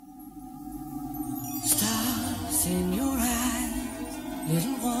in your eyes,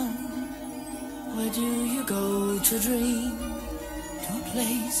 little one? Where do you go to dream? To a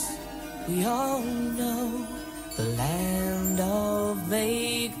place we all know, the land of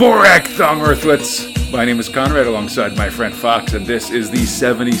make. Borak Thong Earthlets! My name is Conrad alongside my friend Fox, and this is the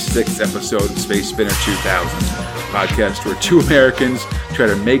 76th episode of Space Spinner 2000, a podcast where two Americans try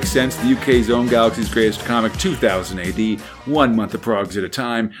to make sense of the UK's own galaxy's greatest comic, 2000 AD, 1 month of progs at a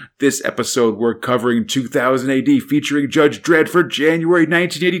time. This episode we're covering 2000 AD, featuring Judge Dredd for January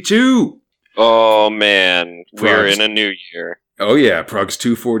 1982. Oh man, we're Progs. in a new year. Oh yeah, progs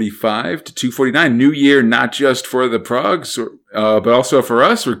 245 to 249. New year, not just for the progs, but also for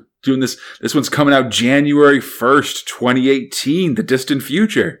us. We're doing this. This one's coming out January 1st, 2018, the distant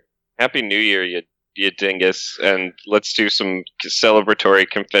future. Happy New Year, you dingus, and let's do some celebratory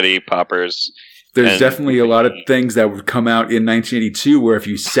confetti poppers. There's And- definitely a lot of things that would come out in 1982 where if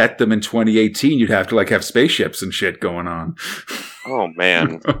you set them in 2018, you'd have to have spaceships and shit going on. Oh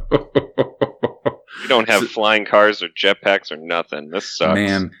man, we don't have flying cars or jetpacks or nothing. This sucks.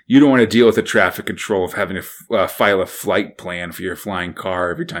 Man, you don't want to deal with the traffic control of having to file a flight plan for your flying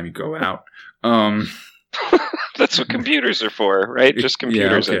car every time you go out. That's what computers are for, right? Just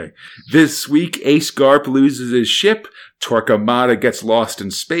computers. Yeah, okay. This week, Ace Garp loses his ship. Torquemada gets lost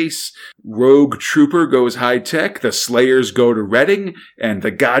in space. Rogue Trooper goes high-tech. The Slayers go to Reading. And the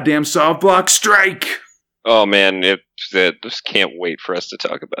goddamn Solve Block strike! Oh man, just can't wait for us to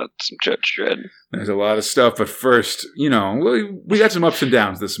talk about some Judge Dredd. There's a lot of stuff, but first, we got some ups and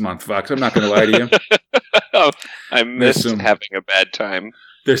downs this month, Fox. I'm not going to lie to you. Oh, I missed some- having a bad time.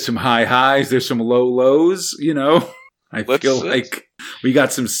 There's some high highs. There's some low lows, I feel like we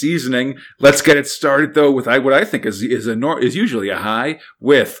got some seasoning. Let's get it started, though, with what I think is usually a high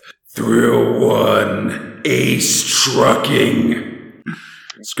with Thrill 1, Ace Trucking.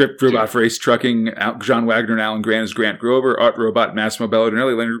 Script robot for Ace Trucking, John Wagner and Alan Grant as Grant Grover, art robot Massimo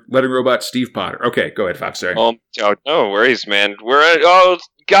Bellardinelli, lettering robot Steve Potter. Okay, go ahead, Fox, sorry. Oh, no worries, man. We're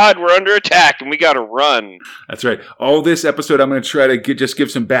under attack and we gotta run. That's right. All this episode, I'm going to try to just give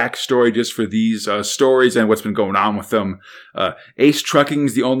some backstory just for these stories and what's been going on with them. Ace Trucking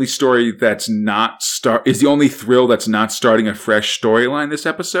is the only story that's is the only thrill that's not starting a fresh storyline this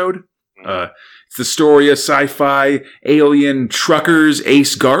episode. It's the story of sci-fi alien truckers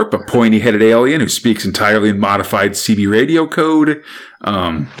Ace Garp, a pointy-headed alien who speaks entirely in modified CB radio code,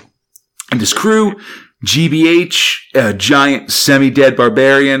 and his crew, GBH, a giant semi-dead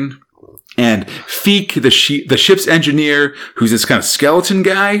barbarian, and Feek, the ship's engineer, who's this kind of skeleton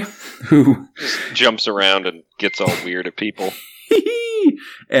guy who Jumps around and gets all weird at people.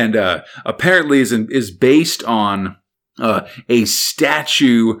 and apparently is based on a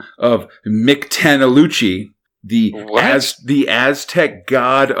statue of Mictlantecuhtli, the Aztec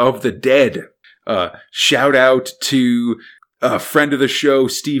god of the dead. Shout out to a friend of the show,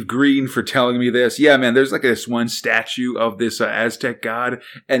 Steve Green, for telling me this. Yeah, man, there's this one statue of this Aztec god,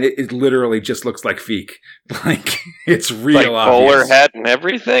 and it literally just looks like Feek. It's real obvious. Bowler hat and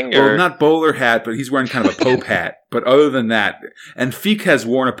everything? Well, not bowler hat, but he's wearing kind of a Pope hat. But other than that, and Feek has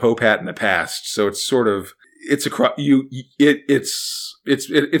worn a Pope hat in the past, so it's sort of... It's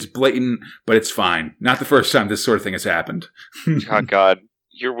blatant, but it's fine. Not the first time this sort of thing has happened. Oh, God.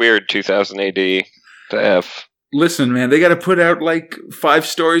 You're weird, 2000 AD. The F. Listen, man, they got to put out 5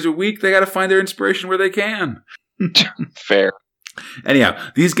 stories a week. They got to find their inspiration where they can. Fair. Anyhow,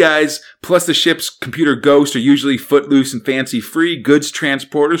 these guys, plus the ship's computer ghost, are usually footloose and fancy-free goods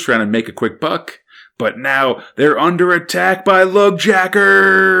transporters trying to make a quick buck. But now they're under attack by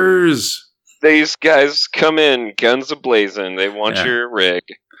lugjackers! These guys come in, guns a-blazing. They want your rig.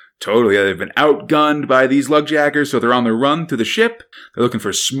 Totally. They've been outgunned by these lugjackers, so they're on the run through the ship. They're looking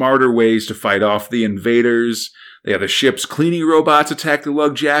for smarter ways to fight off the invaders. They have the ship's cleaning robots attack the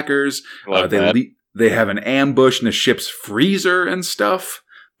lugjackers. They have an ambush in the ship's freezer and stuff.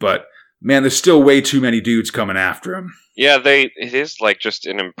 But, man, there's still way too many dudes coming after them. Yeah, it is just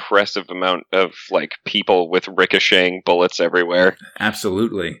an impressive amount of people with ricocheting bullets everywhere.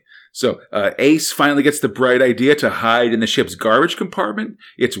 Absolutely. So, Ace finally gets the bright idea to hide in the ship's garbage compartment.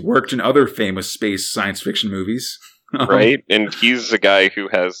 It's worked in other famous space science fiction movies. Right? And he's a guy who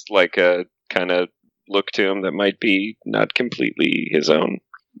has a kind of look to him that might be not completely his own.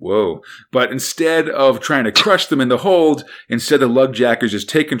 Whoa. But instead of trying to crush them in the hold, instead the lugjackers just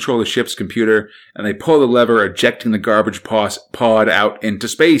take control of the ship's computer and they pull the lever, ejecting the garbage pod out into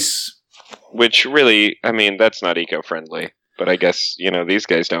space. Which really, that's not eco-friendly. But I guess, these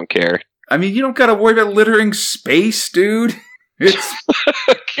guys don't care. You don't gotta worry about littering space, dude. It's...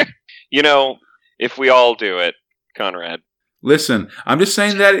 if we all do it, Conrad. Listen, I'm just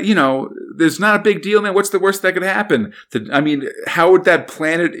saying that, there's not a big deal, man. What's the worst that could happen? I mean, how would that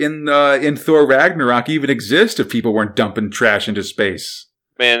planet in Thor Ragnarok even exist if people weren't dumping trash into space?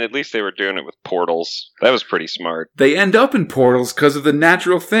 Man, at least they were doing it with portals. That was pretty smart. They end up in portals because of the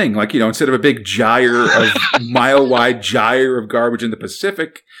natural thing. Like, instead of a big mile-wide gyre of garbage in the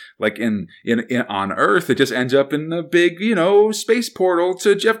Pacific, like in on Earth, it just ends up in a big, space portal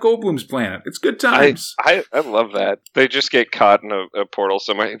to Jeff Goldblum's planet. It's good times. I love that. They just get caught in a portal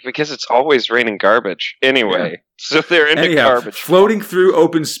somewhere because it's always raining garbage. Anyway, so they're in a garbage floating through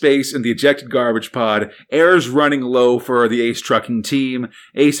open space in the ejected garbage pod. Air's running low for the Ace trucking team.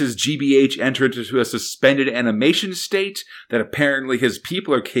 Ace's GBH entered into a suspended animation state that apparently his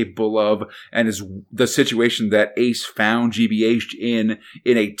people are capable of, and is the situation that Ace found GBH in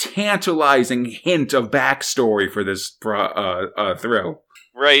a tantalizing hint of backstory for this thrill.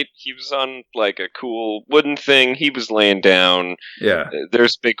 Right, he was on like a cool wooden thing. He was laying down. Yeah,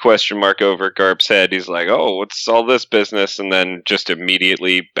 there's a big question mark over Garp's head. He's like, "Oh, what's all this business?" And then just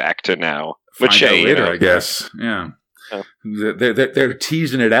immediately back to now. Which later, I guess. Yeah. Oh. They're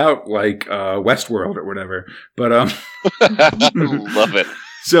teasing it out like Westworld or whatever, but love it.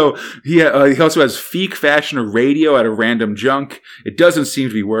 So he also has Feek fashion a radio out of random junk. It doesn't seem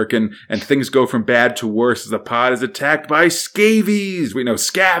to be working, and things go from bad to worse as the pod is attacked by scavies.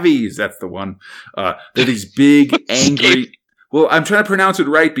 Scavies. That's the one. They're these big, angry. Well, I'm trying to pronounce it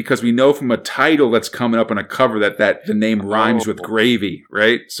right because we know from a title that's coming up on a cover that the name rhymes with gravy,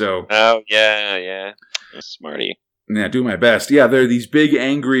 right? So. Oh yeah, smarty. Yeah, do my best. Yeah, they're these big,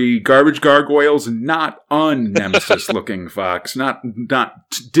 angry garbage gargoyles, not un-Nemesis looking, Fox. Not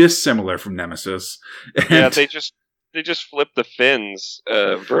dissimilar from Nemesis. And yeah, they just flip the fins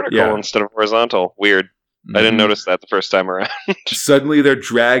vertical instead of horizontal. Weird. Mm-hmm. I didn't notice that the first time around. Suddenly, they're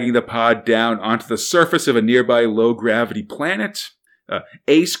dragging the pod down onto the surface of a nearby low-gravity planet.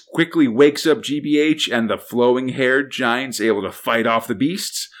 Ace quickly wakes up GBH and the flowing-haired giant's able to fight off the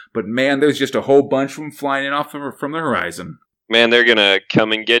beasts. But man, there's just a whole bunch of them flying in off from the horizon. Man, they're gonna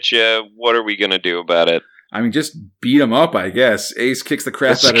come and get you. What are we gonna do about it? I mean, just beat them up, I guess. Ace kicks the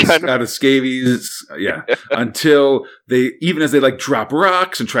crap out of scabies, until even as they drop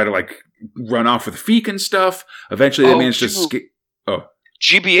rocks and try to run off with Feek and stuff. Eventually, they manage to escape. Oh.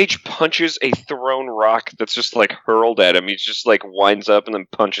 GBH punches a thrown rock that's just hurled at him. He just winds up and then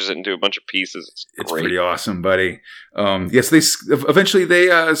punches it into a bunch of pieces. It's pretty awesome, buddy. Yes, they eventually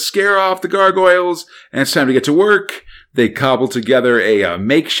scare off the gargoyles, and it's time to get to work. They cobble together a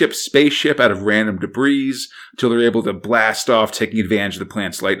makeshift spaceship out of random debris until they're able to blast off, taking advantage of the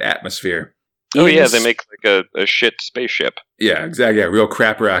planet's light atmosphere. Oh, yeah, they make a shit spaceship. Yeah, exactly. Yeah, real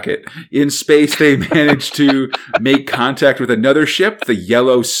crap rocket. In space, they manage to make contact with another ship, the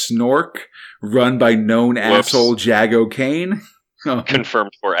Yellow Snork, run by known asshole Jago Kane.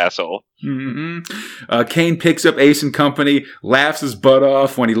 Confirmed for asshole. Mm-hmm. Kane picks up Ace and company, laughs his butt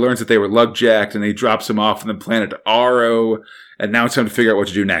off when he learns that they were lug-jacked, and he drops him off on the planet Aro, and now it's time to figure out what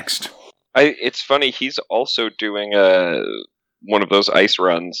to do next. It's funny, he's also doing one of those ice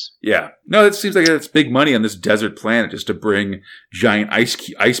runs. Yeah. No, it seems like it's big money on this desert planet just to bring giant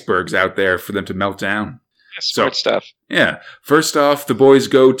icebergs out there for them to melt down. Smart stuff. Yeah. First off, the boys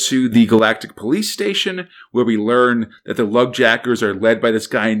go to the Galactic Police Station, where we learn that the Lugjackers are led by this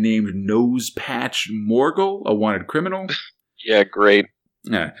guy named Nosepatch Morgul, a wanted criminal. Yeah, great.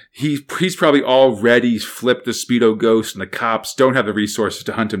 Yeah, he's probably already flipped the Speedo Ghost, and the cops don't have the resources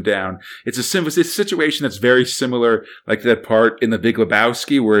to hunt him down. It's a situation that's very similar, like that part in The Big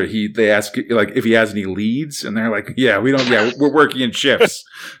Lebowski where they ask if he has any leads, and they're like, "Yeah, we don't. Yeah, we're working in shifts."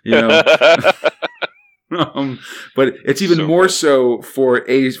 But it's even more so for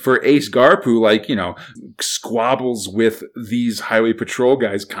Ace Garp, squabbles with these highway patrol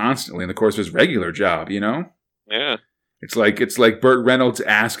guys constantly in the course of his regular job. Yeah. It's like Burt Reynolds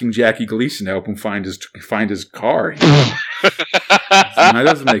asking Jackie Gleason to help him find his car. That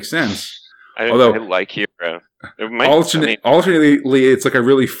doesn't make sense. Although I like Hero. Alternately, it's like a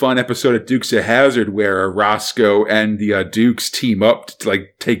really fun episode of Dukes of Hazzard where Roscoe and the Dukes team up to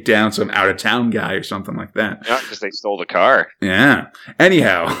take down some out of town guy or something like that. Yeah, because they stole the car. Yeah.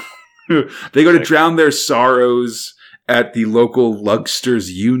 Anyhow, they go to drown their sorrows at the local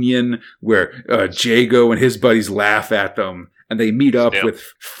Lugsters Union, where Jago and his buddies laugh at them, and they meet up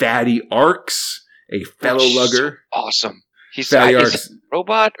with Fatty Arks, a fellow lugger. So awesome. Is he a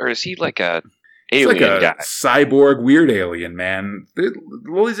robot, or is he like a alien guy? Cyborg weird alien, man.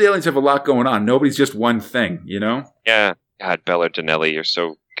 All these aliens have a lot going on. Nobody's just one thing, Yeah. God, Bellardinelli, you're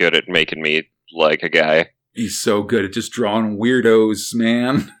so good at making me like a guy. He's so good at just drawing weirdos,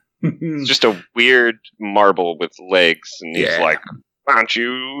 man. It's just a weird marble with legs, and he's why don't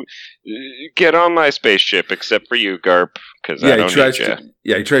you get on my spaceship, except for you, Garp, because I don't need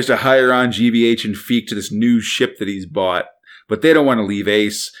you. He tries to hire on GBH and Feek to this new ship that he's bought, but they don't want to leave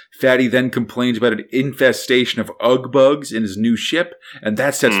Ace. Fatty then complains about an infestation of Ugg bugs in his new ship, and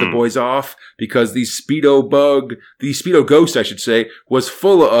that sets the boys off because the Speedo Ghost, I should say, was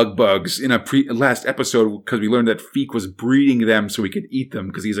full of Ugg bugs in a last episode because we learned that Feek was breeding them so he could eat them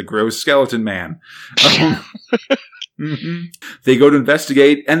because he's a gross skeleton man. They go to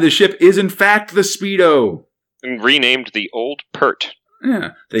investigate, and the ship is in fact the Speedo. And renamed the Old Pert.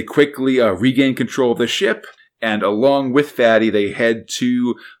 Yeah. They quickly regain control of the ship, and along with Fatty, they head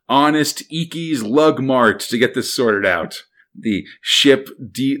to Honest Iki's Lug Mart to get this sorted out. The ship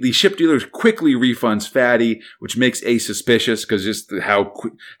dealer quickly refunds Fatty, which makes Ace suspicious because just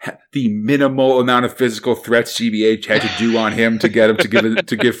the minimal amount of physical threats GBH had to do on him to get him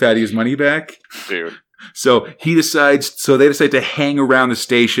to give Fatty his money back. Dude. So they decide to hang around the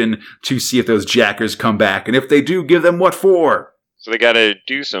station to see if those jackers come back, and if they do, give them what for. So they got to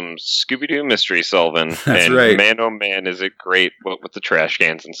do some Scooby-Doo mystery solving. That's and right. Man, oh man, is it great with the trash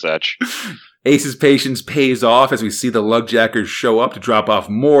cans and such. Ace's patience pays off as we see the Lugjackers show up to drop off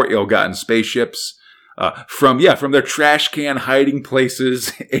more ill-gotten spaceships. From their trash can hiding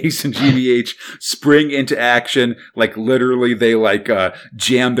places, Ace and GBH spring into action. Like literally, they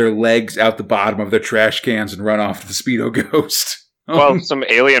jam their legs out the bottom of their trash cans and run off to the Speedo Ghost. Well, some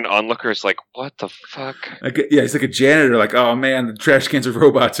alien onlooker's like, what the fuck? He's like a janitor, like, oh man, the trash cans are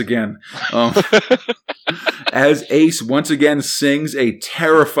robots again. As Ace once again sings a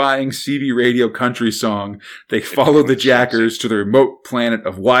terrifying CB radio country song, they follow the Jackers to the remote planet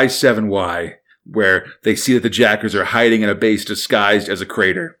of Y7Y, where they see that the Jackers are hiding in a base disguised as a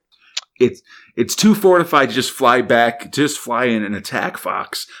crater. It's too fortified to just fly in and attack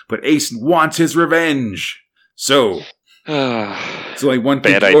Fox, but Ace wants his revenge. So it's only one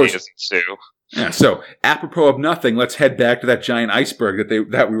thing. Bad ideas ensue. Yeah, so apropos of nothing, let's head back to that giant iceberg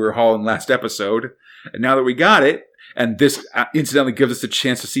that we were hauling last episode. And now that we got it, and this incidentally gives us a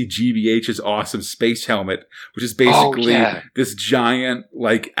chance to see GBH's awesome space helmet, which is basically this giant,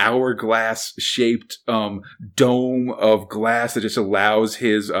 hourglass-shaped dome of glass that just allows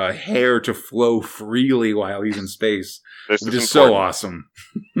his hair to flow freely while he's in space, which is so awesome.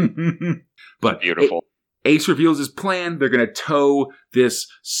 But beautiful. Ace reveals his plan. They're going to tow this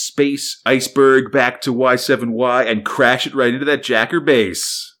space iceberg back to Y7Y and crash it right into that Jacker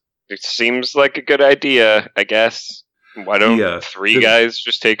base. It seems like a good idea, I guess. Why don't three guys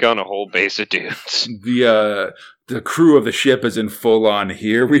just take on a whole base of dudes? The crew of the ship is in full-on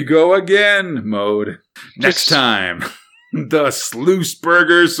here we go again mode. Next time, the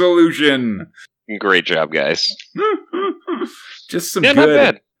Sluiceburger solution. Great job, guys. Just some not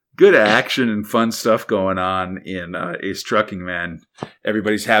bad. Good action and fun stuff going on in Ace Trucking, man.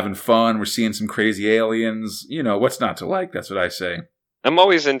 Everybody's having fun. We're seeing some crazy aliens. You know, what's not to like? That's what I say. I'm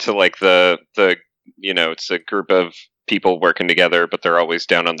always into the it's a group of people working together, but they're always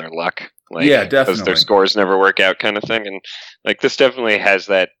down on their luck. Yeah, definitely. Because their scores never work out kind of thing. And this definitely has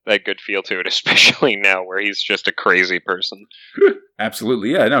that good feel to it, especially now where he's just a crazy person.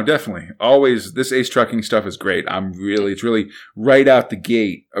 Absolutely. Yeah, no, definitely. Always, this Ace Trucking stuff is great. It's really right out the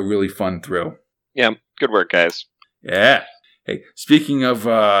gate, a really fun thrill. Yeah, good work, guys. Yeah. Hey, speaking of,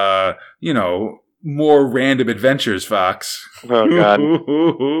 more random adventures, Fox. Oh,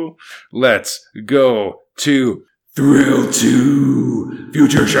 God. Let's go to Thrill 2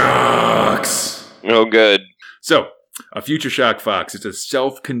 Future Shocks. Oh, good. So, a Future Shock, Fox. It's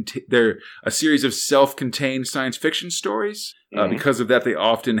they're a series of self-contained science fiction stories. Because of that, they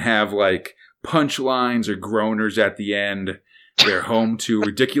often have punchlines or groaners at the end. They're home to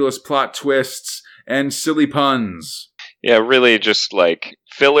ridiculous plot twists and silly puns. Yeah, really just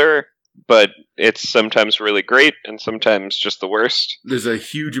filler, but it's sometimes really great and sometimes just the worst. There's a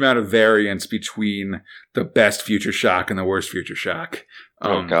huge amount of variance between the best Future Shock and the worst Future Shock.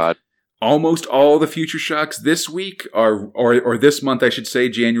 Oh, God. Almost all the Future Shocks this week or this month, I should say,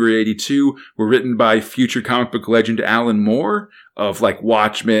 January 82, were written by future comic book legend Alan Moore of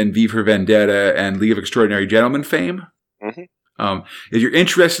Watchmen, V for Vendetta, and League of Extraordinary Gentlemen fame. Mm-hmm. If you're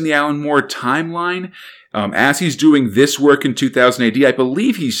interested in the Alan Moore timeline, as he's doing this work in 2000 AD, I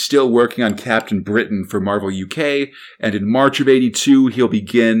believe he's still working on Captain Britain for Marvel UK, and in March of 82, he'll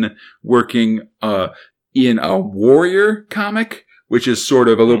begin working in a Warrior comic, which is sort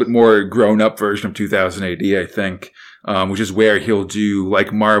of a little bit more grown-up version of 2000 AD, I think, which is where he'll do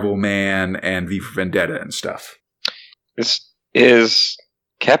Marvel Man and V for Vendetta and stuff. Is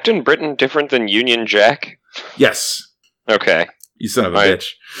Captain Britain different than Union Jack? Yes. Okay. You son of a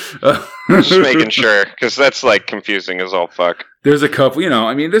bitch. Just making sure, because that's confusing as all fuck. There's a couple,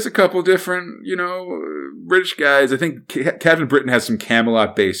 there's a couple different, British guys. I think Captain Britain has some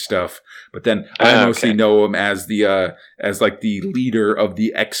Camelot-based stuff, but then I mostly know him as the leader of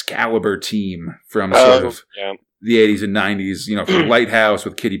the Excalibur team from sort of the 80s and 90s, from Lighthouse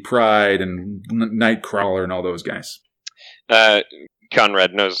with Kitty Pryde and Nightcrawler and all those guys.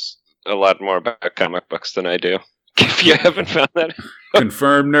 Conrad knows a lot more about comic books than I do. If you haven't found that.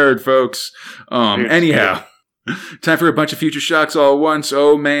 Confirmed nerd, folks. Anyhow. Time for a bunch of Future Shocks all at once.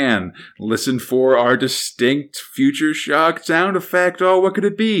 Oh, man. Listen for our distinct Future Shock sound effect. Oh, what could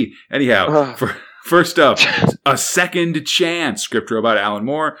it be? Anyhow, first up, A Second Chance. Script robot Alan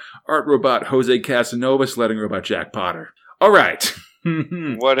Moore. Art robot Jose Casanovas. Lettering robot Jack Potter. All right.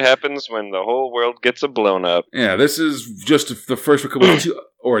 What happens when the whole world gets blown up? Yeah, this is just the first couple of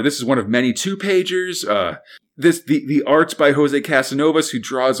this is one of many 2-pagers. The art's by Jose Casanovas, who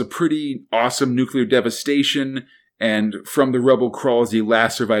draws a pretty awesome nuclear devastation, and from the rubble crawls the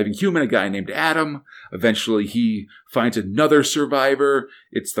last surviving human, a guy named Adam. Eventually, he finds another survivor.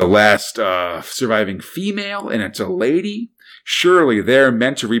 It's the last surviving female, and it's a lady. Surely they're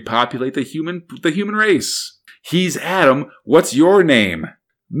meant to repopulate the human race. He's Adam. What's your name?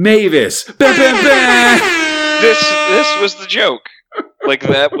 Mavis. Bah, bah, bah! This was the joke. Like,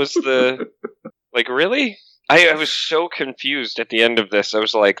 that was the... Like, really? I was so confused at the end of this. I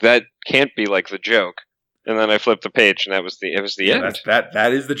was like, that can't be like the joke. And then I flipped the page, and it was the end.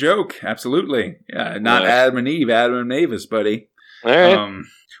 That is the joke. Absolutely. Yeah, not Adam and Eve, Adam and Mavis, buddy. All right.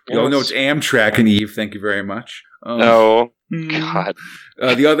 We all know it's Amtrak and Eve. Thank you very much. God.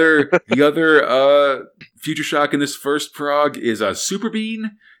 The other Future Shock in this first prog is Super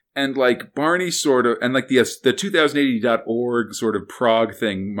Bean. And like Barney sort of, and like the 2080.org sort of prog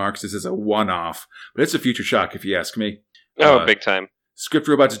thing marks this as a one-off. But it's a Future Shock if you ask me. Oh, big time. Script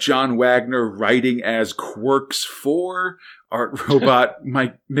robots John Wagner, writing as Quirks 4. Art robot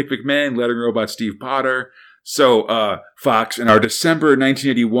Mick McMahon, lettering robot Steve Potter. So, Fox, in our December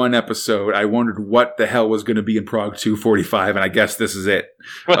 1981 episode, I wondered what the hell was going to be in Prog 245, and I guess this is it.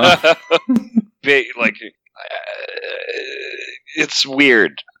 It's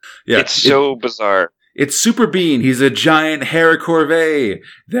weird. Yeah, it's so bizarre. It's Super Bean. He's a giant Harry Corvée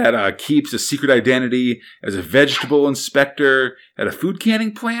that keeps a secret identity as a vegetable inspector at a food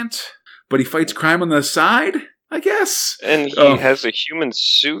canning plant, but he fights crime on the side, I guess. And he has a human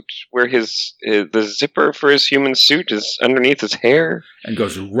suit where the zipper for his human suit is underneath his hair. And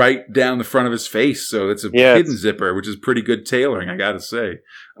goes right down the front of his face, so it's a hidden zipper, which is pretty good tailoring, I gotta say.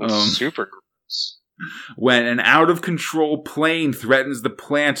 Super gross. When an out-of-control plane threatens the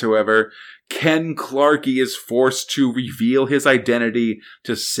plant, however, Ken Clarke is forced to reveal his identity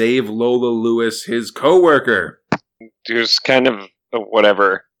to save Lola Lewis, his co-worker. Who's kind of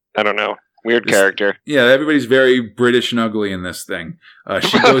whatever. I don't know. Weird character. Yeah, everybody's very British and ugly in this thing.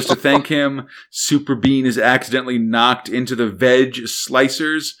 She goes to thank him. Super Bean is accidentally knocked into the veg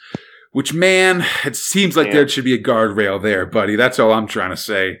slicers, which, man, it seems like there should be a guardrail there, buddy. That's all I'm trying to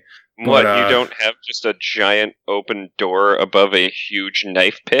say. What, you don't have just a giant open door above a huge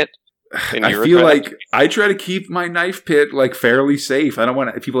knife pit? I feel like I try to keep my knife pit like fairly safe. I don't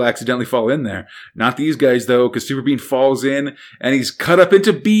want people to accidentally fall in there. Not these guys though, because Super Bean falls in and he's cut up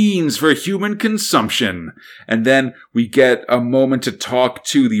into beans for human consumption. And then we get a moment to talk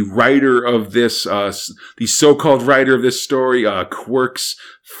to the writer of this, the so-called writer of this story, Quirks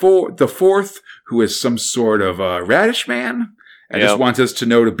the Fourth, who is some sort of radish man. And just wants us to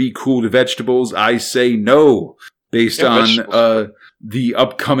know to be cool to vegetables. I say no, based on the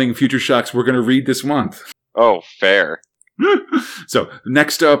upcoming Future Shocks we're going to read this month. Oh, fair. So,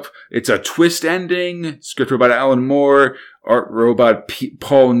 next up, it's a twist ending. Script robot Alan Moore, art robot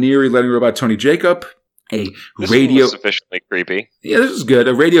Paul Neary, lettering robot Tony Jacob. This was sufficiently creepy. Yeah, this is good.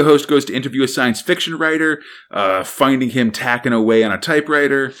 A radio host goes to interview a science fiction writer, finding him tacking away on a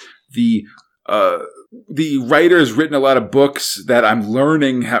typewriter. The writer has written a lot of books that I'm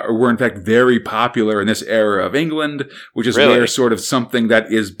learning were in fact very popular in this era of England, which is where sort of something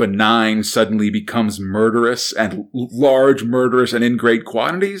that is benign suddenly becomes murderous and large, murderous, and in great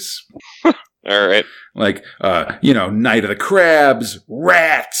quantities. All right. Like, Night of the Crabs,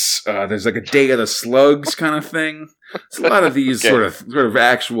 rats, there's like a Day of the Slugs kind of thing. It's a lot of these sort of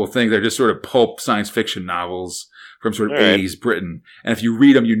actual things. They're just sort of pulp science fiction novels from sort of 80s Britain. And if you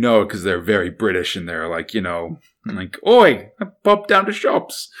read them, you know, because they're very British and they're like, like, oi, I popped down to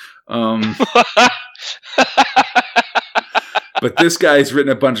shops. But this guy's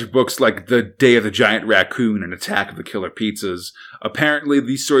written a bunch of books like The Day of the Giant Raccoon and Attack of the Killer Pizzas. Apparently,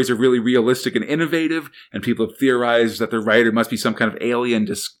 these stories are really realistic and innovative, and people have theorized that the writer must be some kind of alien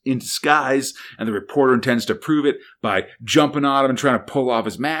in disguise, and the reporter intends to prove it by jumping on him and trying to pull off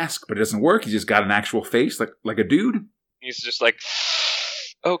his mask, but it doesn't work. He's just got an actual face, like a dude. He's just like,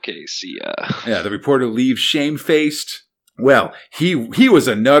 okay, see ya. Yeah, the reporter leaves shamefaced. Well, he was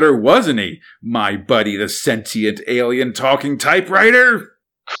a nutter, wasn't he? My buddy, the sentient alien talking typewriter.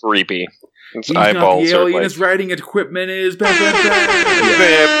 Creepy. His He's eyeballs not the alien. are His writing equipment is. Bam, bam,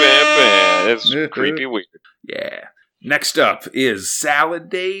 bam. It's creepy weird. Yeah. Next up is Salad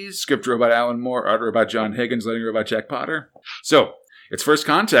Days. Script robot Alan Moore, art robot John Higgins, letting robot Jack Potter. So, it's first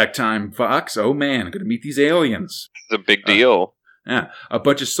contact time, Fox. Oh man, I'm going to meet these aliens. It's a big deal. Yeah, a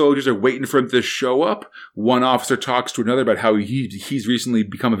bunch of soldiers are waiting for him to show up. One officer talks to another about how he's recently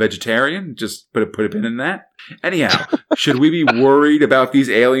become a vegetarian. Just put a pin in that. Anyhow, should we be worried about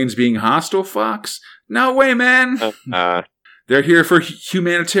these aliens being hostile, Fox? No way, man. They're here for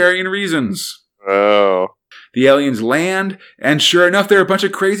humanitarian reasons. Oh. The aliens land, and sure enough, they're a bunch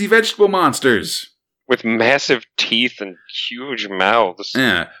of crazy vegetable monsters. With massive teeth and huge mouths.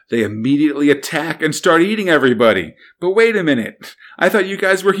 Yeah, they immediately attack and start eating everybody. But wait a minute. I thought you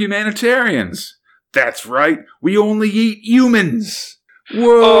guys were humanitarians. That's right. We only eat humans.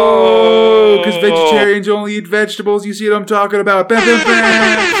 Whoa! Because vegetarians only eat vegetables. You see what I'm talking about? Bam, bam,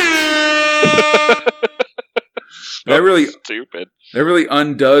 bam. That really stupid. That really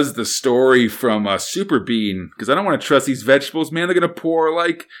undoes the story from Super Bean, because I don't want to trust these vegetables, man. They're going to pour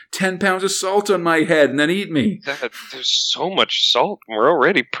like 10 pounds of salt on my head and then eat me. There's so much salt. We're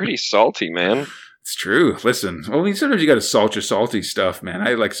already pretty salty, man. It's true. Listen, sometimes you got to salt your salty stuff, man. I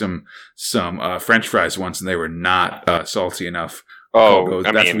had like some French fries once, and they were not salty enough. Oh,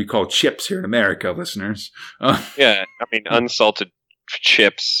 that's what we call chips here in America, listeners. Yeah, I mean, unsalted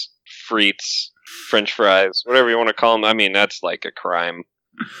chips, frites, French fries, whatever you want to call them. I mean, that's like a crime.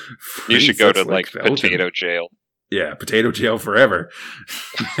 You should go to like potato jail. Yeah, potato jail forever.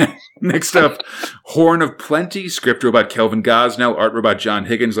 Next up, Horn of Plenty, script robot Kelvin Gosnell, art robot John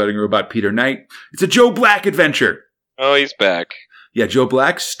Higgins, lettering robot Peter Knight. It's a Joe Black adventure. Oh, he's back. Yeah, Joe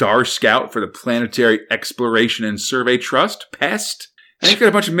Black, Star Scout for the Planetary Exploration and Survey Trust, PEST. And he's got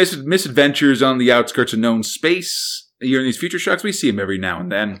a bunch of misadventures on the outskirts of known space. Here in these future shocks, we see him every now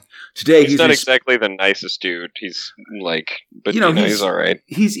and then. Today, he's not exactly the nicest dude. He's like, but he's all right.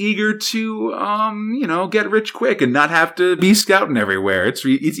 He's eager to, get rich quick and not have to be scouting everywhere.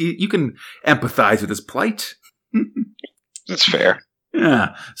 You can empathize with his plight. That's fair.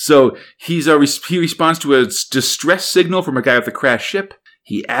 Yeah. So he responds to a distress signal from a guy with the crashed ship.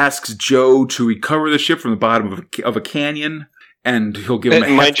 He asks Joe to recover the ship from the bottom of a canyon. And he'll give him a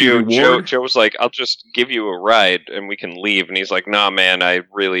hefty reward. Joe was like, I'll just give you a ride and we can leave. And he's like, nah, man, I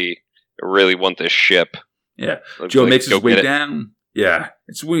really want this ship. Yeah. Joe makes his way down. Yeah.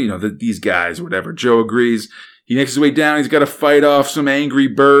 It's, these guys, whatever. Joe agrees. He makes his way down. He's got to fight off some angry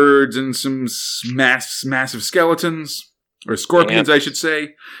birds and some massive skeletons. Or scorpions, I should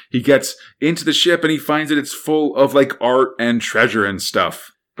say. He gets into the ship and he finds that it's full of like art and treasure and stuff.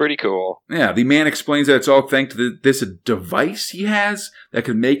 Pretty cool. Yeah, the man explains that it's all thanks to this device he has that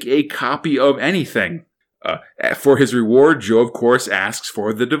can make a copy of anything. For his reward, Joe, of course, asks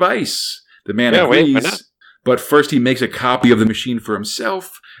for the device. The man agrees, but first he makes a copy of the machine for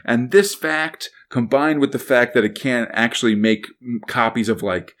himself, and this fact, combined with the fact that it can't actually make copies of,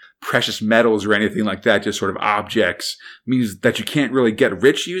 like, precious metals or anything like that, just sort of objects, means that you can't really get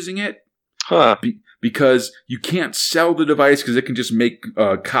rich using it. Huh. Because you can't sell the device because it can just make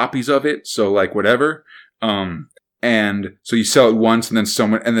copies of it. So like whatever. And so you sell it once and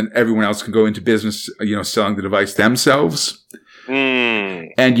then everyone else can go into business, selling the device themselves.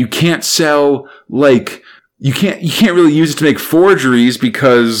 And you can't sell you can't really use it to make forgeries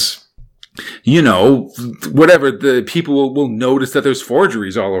because, whatever, the people will notice that there's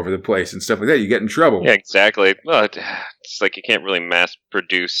forgeries all over the place and stuff like that. You get in trouble. Yeah, exactly. Well, it's like you can't really mass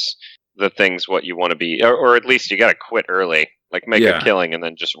produce the things what you want to be, or at least you got to quit early, like make a killing and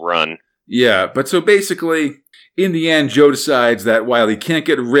then just run. Yeah, but so basically, in the end, Joe decides that while he can't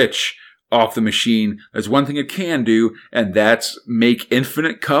get rich off the machine, there's one thing it can do, and that's make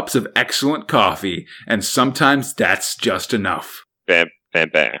infinite cups of excellent coffee. And sometimes that's just enough. Bam, bam,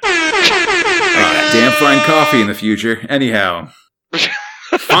 bam. Damn fine coffee in the future. Anyhow.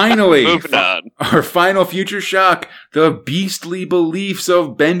 Finally, moving on. Our final future shock, the beastly beliefs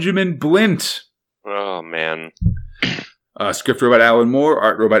of Benjamin Blint. Oh, man. Script robot Alan Moore,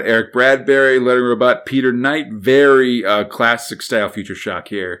 art robot Eric Bradbury, lettering robot Peter Knight. Very classic style future shock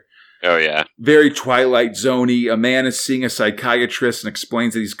here. Oh, yeah. Very Twilight Zone-y. A man is seeing a psychiatrist and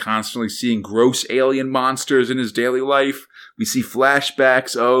explains that he's constantly seeing gross alien monsters in his daily life. We see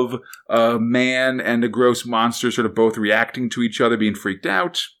flashbacks of a man and a gross monster sort of both reacting to each other, being freaked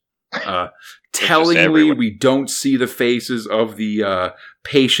out. Tellingly, we don't see the faces of the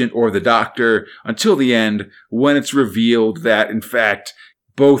patient or the doctor until the end, when it's revealed that, in fact,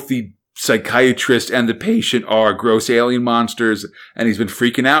 both the psychiatrist and the patient are gross alien monsters, and he's been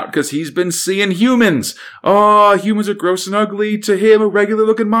freaking out because he's been seeing humans. Oh, humans are gross and ugly. To him, a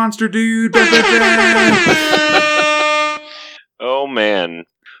regular-looking monster, dude. Oh, man.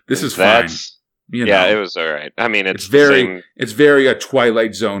 This is fine. You know. Yeah, it was all right. I mean, it's very a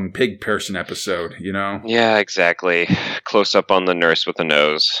Twilight Zone pig person episode, you know? Yeah, exactly. Close up on the nurse with the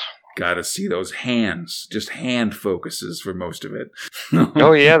nose. Gotta see those hands. Just hand focuses for most of it.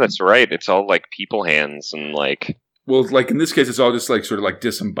 Oh, yeah, that's right. It's all like people hands and like... Well, like in this case, it's all just like sort of like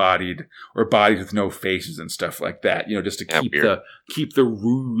disembodied or bodies with no faces and stuff like that, you know, just to keep the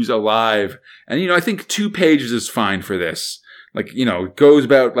ruse alive. And, you know, I think 2 pages is fine for this. Like, you know, it goes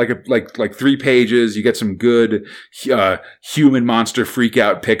about like 3 pages. You get some good human monster freak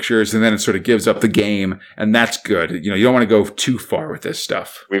out pictures, and then it sort of gives up the game, and that's good. You know, you don't want to go too far with this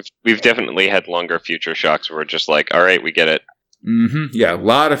stuff. We've definitely had longer Future Shocks where we're just like, all right, we get it. Mm-hmm. Yeah, a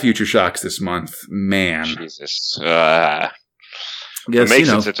lot of Future Shocks this month, man. Jesus, yes, it makes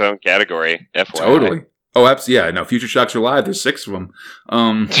it its own category. FYI. Totally. Oh, absolutely. Yeah, no, Future Shocks are live. There's 6 of them.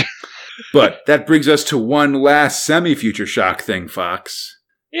 But that brings us to one last semi-Future Shock thing, Fox.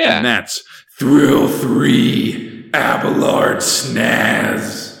 Yeah. And that's Thrill 3, Abelard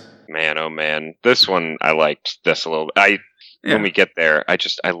Snaz. Man, oh man. This one, I liked this a little bit. When we get there, I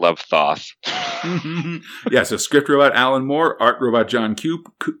love Thoth. Yeah, so script robot Alan Moore, art robot John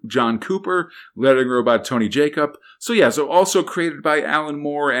Cooper, lettering robot Tony Jacob. So yeah, so also created by Alan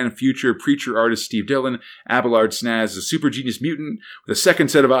Moore and future preacher artist Steve Dillon, Abelard Snaz is a super genius mutant with a second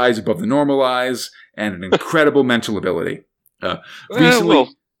set of eyes above the normal eyes and an incredible mental ability. Recently, well,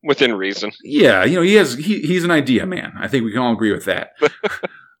 within reason. Yeah, you know, he's an idea man. I think we can all agree with that.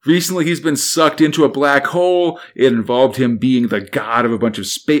 Recently, he's been sucked into a black hole. It involved him being the god of a bunch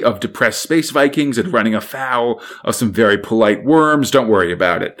of depressed space Vikings and running afoul of some very polite worms. Don't worry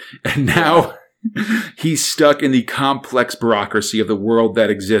about it. And now he's stuck in the complex bureaucracy of the world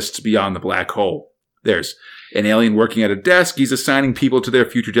that exists beyond the black hole. There's an alien working at a desk. He's assigning people to their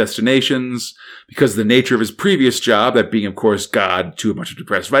future destinations. Because of the nature of his previous job, that being, of course, God to a bunch of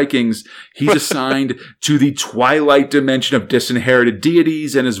depressed Vikings, he's assigned to the twilight dimension of disinherited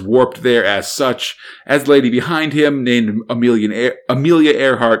deities and is warped there as such, as the lady behind him, named Amelia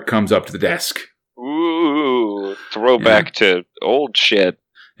Earhart, comes up to the desk. Ooh, throwback to old shit.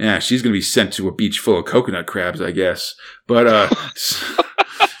 Yeah, she's going to be sent to a beach full of coconut crabs, I guess. But,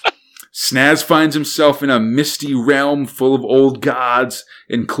 Snaz finds himself in a misty realm full of old gods,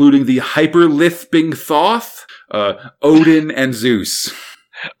 including the hyper-lisping Thoth, Odin, and Zeus.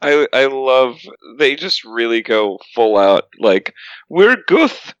 I love, they just really go full out, like, we're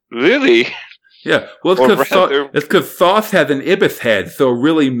Guth, really? Yeah, well, it's because Thoth had an Ibith head, so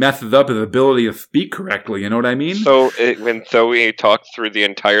really method up his ability to speak correctly, you know what I mean? So we talked through the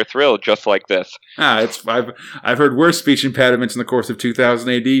entire thrill just like this. I've heard worse speech impediments in the course of 2000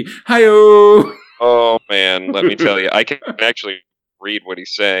 AD. Hi-oh! Oh, man, let me tell you, I can actually read what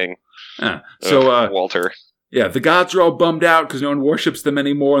he's saying. Walter. Yeah, the gods are all bummed out because no one worships them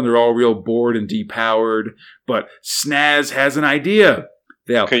anymore, and they're all real bored and depowered. But Snaz has an idea.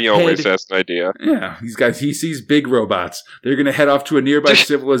 He always has an idea. Yeah, he sees big robots. They're going to head off to a nearby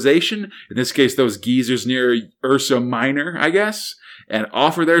civilization, in this case those geezers near Ursa Minor, I guess, and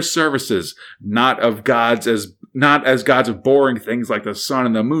offer their services, not as gods of boring things like the sun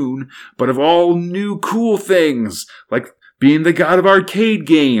and the moon, but of all new cool things, like being the god of arcade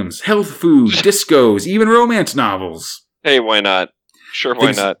games, health food, discos, even romance novels. Hey, why not? Sure,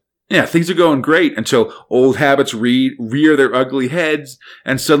 why not? Yeah, things are going great until old habits rear their ugly heads,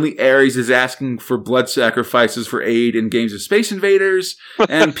 and suddenly Ares is asking for blood sacrifices for aid in games of Space Invaders,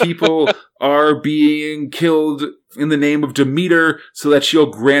 and people are being killed in the name of Demeter so that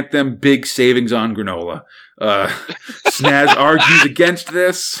she'll grant them big savings on granola. Snaz argues against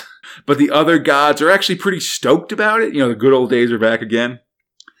this, but the other gods are actually pretty stoked about it. You know, the good old days are back again.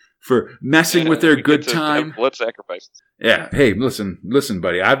 For messing with their good time. Blood sacrifices. Yeah. Hey, listen,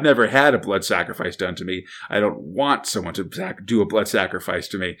 buddy. I've never had a blood sacrifice done to me. I don't want someone to do a blood sacrifice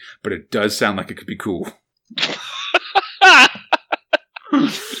to me, but it does sound like it could be cool.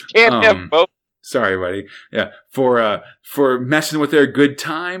 Can't have both. Sorry, buddy. Yeah. For messing with their good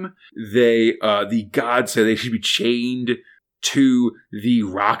time, the gods say they should be chained to the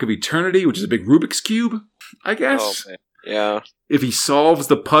Rock of Eternity, which is a big Rubik's Cube, I guess. Oh, man. Yeah. If he solves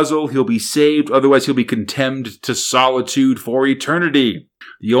the puzzle, he'll be saved. Otherwise, he'll be condemned to solitude for eternity.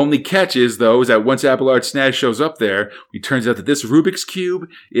 The only catch is, though, is that once Abelard Snaz shows up there, it turns out that this Rubik's Cube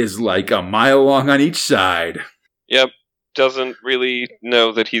is like a mile long on each side. Yep. Doesn't really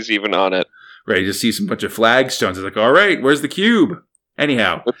know that he's even on it. Right, just sees some bunch of flagstones. It's like, all right, where's the cube?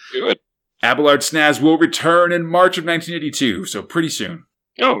 Anyhow, Let's do it. Abelard Snaz will return in March of 1982, so pretty soon.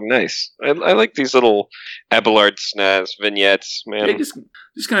 Oh, nice. I like these little Abelard Snaz vignettes, man. He just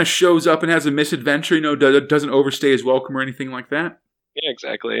kind of shows up and has a misadventure, doesn't overstay his welcome or anything like that. Yeah,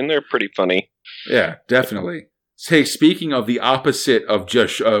 exactly. And they're pretty funny. Yeah, definitely. Hey, speaking of the opposite of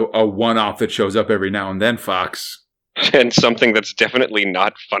just a one-off that shows up every now and then, Fox. And something that's definitely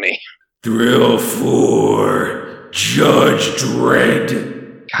not funny. Thrill 4, Judge Dredd.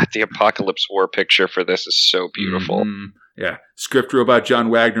 God, the Apocalypse War picture for this is so beautiful. Mm-hmm. Yeah. Script robot John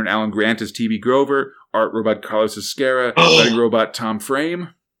Wagner and Alan Grant as T.B. Grover. Art robot Carlos Esquerra. Writing robot Tom Frame.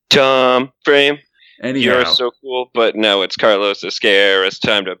 Tom Frame. Anyhow. You're so cool, but no, it's Carlos Esquerra. It's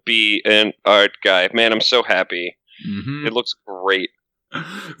time to be an art guy. Man, I'm so happy. Mm-hmm. It looks great.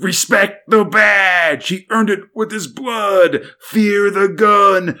 Respect the badge. He earned it with his blood. Fear the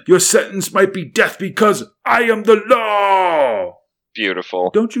gun. Your sentence might be death because I am the law. Beautiful.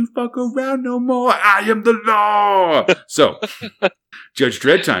 Don't you fuck around no more. I am the law. So, Judge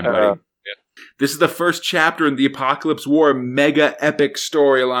Dredd time, buddy. Yeah. This is the first chapter in the Apocalypse War mega epic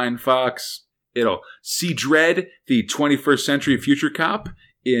storyline, Fox. It'll see Dredd, the 21st century future cop,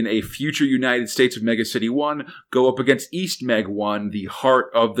 in a future United States of Mega City 1, go up against East Meg 1, the heart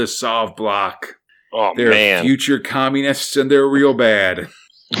of the Sov block. Oh, They're man. future communists and they're real bad.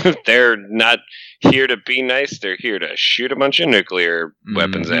 They're not here to be nice. They're here to shoot a bunch of nuclear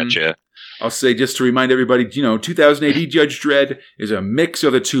weapons at you. I'll say, just to remind everybody, 2000 AD Judge Dredd is a mix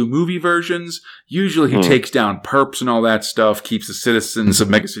of the two movie versions. Usually he takes down perps and all that stuff, keeps the citizens of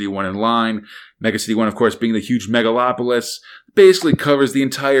Mega City 1 in line. Mega City 1, of course, being the huge megalopolis, basically covers the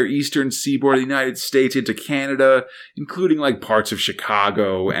entire eastern seaboard of the United States into Canada, including like parts of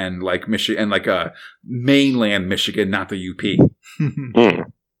Chicago and like Michigan, and like mainland Michigan, not the UP.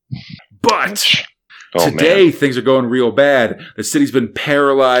 But today, things are going real bad. The city's been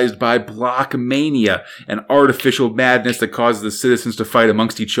paralyzed by block mania, an artificial madness that causes the citizens to fight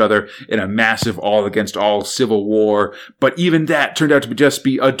amongst each other in a massive all-against-all civil war. But even that turned out to just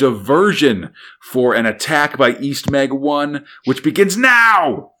be a diversion for an attack by East Meg 1, which begins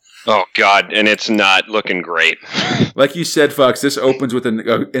now! Oh, God, and it's not looking great. Like you said, Fox, this opens with an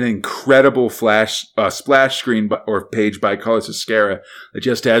incredible splash screen or page by Carlos Esquerra that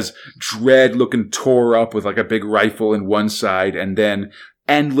just has Dredd looking tore up with like a big rifle in one side, and then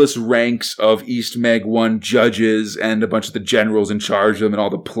endless ranks of East Meg 1 judges and a bunch of the generals in charge of them and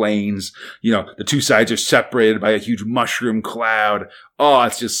all the planes. The two sides are separated by a huge mushroom cloud. Oh,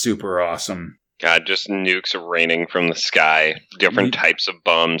 it's just super awesome. God, just nukes raining from the sky. Different types of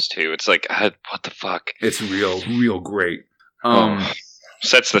bombs, too. It's like, what the fuck? It's real great.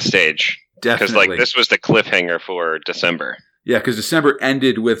 Sets the stage. Definitely. Because, this was the cliffhanger for December. Yeah, because December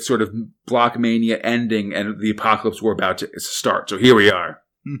ended with sort of block mania ending and the Apocalypse War about to start. So here we are.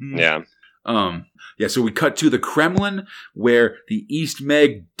 Yeah. So we cut to the Kremlin, where the East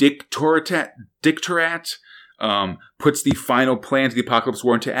Meg Dictorat puts the final plan to the Apocalypse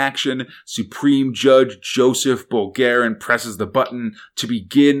War into action. Supreme Judge Joseph Bulgarin presses the button to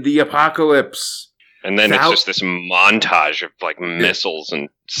begin the apocalypse. And then it's just this montage of missiles and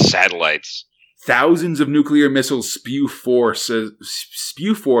satellites. Thousands of nuclear missiles spew forth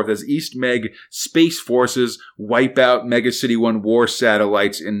as East Meg space forces wipe out Mega City 1 war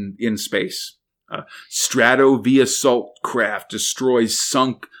satellites in space. Strato V assault craft destroys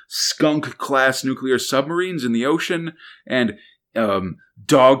skunk-class nuclear submarines in the ocean, and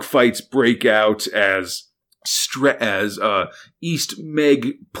dogfights break out as East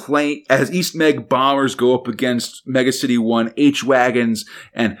Meg bombers go up against Mega City 1 H-wagons,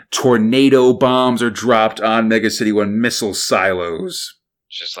 and tornado bombs are dropped on Mega City 1 missile silos.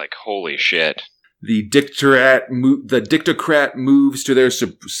 Just like, holy shit. The Dictocrat moves to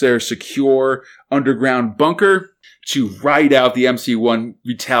their secure underground bunker to ride out the MC1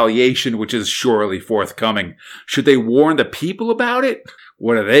 retaliation, which is surely forthcoming. Should they warn the people about it?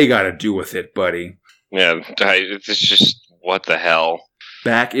 What do they got to do with it, buddy? Yeah, it's just, what the hell?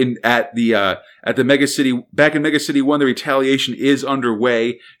 Back in Mega City 1, the retaliation is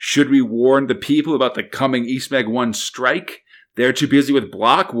underway. Should we warn the people about the coming East Meg 1 strike? They're too busy with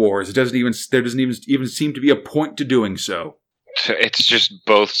block wars. There doesn't even seem to be a point to doing so. It's just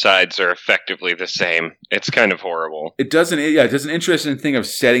both sides are effectively the same. It's kind of horrible. It does an interesting thing of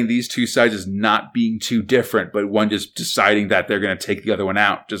setting these two sides as not being too different, but one just deciding that they're going to take the other one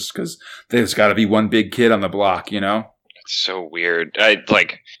out just because there's got to be one big kid on the block, you know? It's so weird.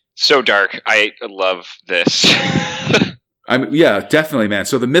 So dark. I love this. Yeah, definitely, man.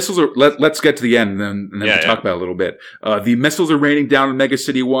 So the missiles are. Let's get to the end, and then we'll talk about it a little bit. The missiles are raining down on Mega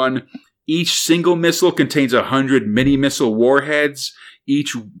City 1. Each single missile contains 100 mini-missile warheads.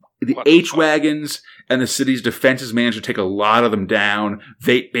 The H-Wagons and the city's defenses managed to take a lot of them down.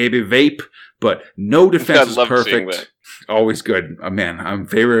 Vape, baby, vape. But no defense is perfect. Always good. Man, I'm in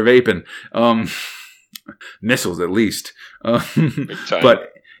favor of vaping. Missiles, at least.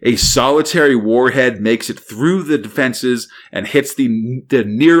 But a solitary warhead makes it through the defenses and hits the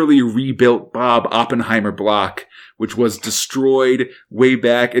nearly rebuilt Bob Oppenheimer block, which was destroyed way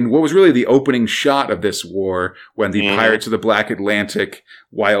back in what was really the opening shot of this war when the Pirates of the Black Atlantic,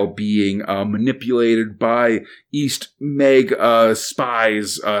 while being manipulated by East Meg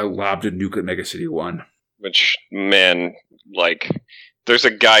spies, lobbed a nuke at Mega City 1. Which, man, there's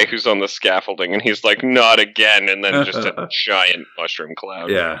a guy who's on the scaffolding and he's like, not again, and then just a giant mushroom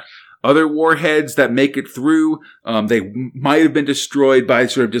cloud. Yeah. Other warheads that make it through, they might have been destroyed by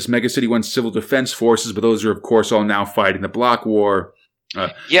sort of just Mega City 1 civil defense forces, but those are, of course, all now fighting the block war.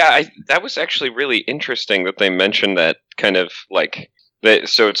 That was actually really interesting that they mentioned that kind of that.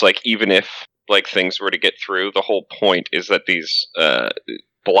 So it's even if things were to get through, the whole point is that these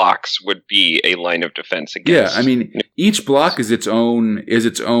blocks would be a line of defense against. Yeah, I mean, each block is its own is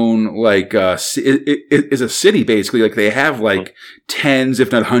a city basically. They have tens,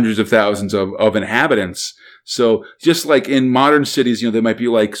 if not hundreds of thousands of inhabitants. So just like in modern cities, there might be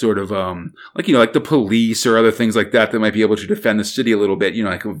sort of the police or other things like that might be able to defend the city a little bit.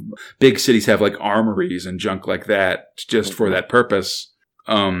 Big cities have armories and junk like that just for that purpose.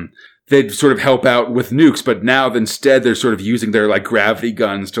 They'd sort of help out with nukes, but now instead they're sort of using their gravity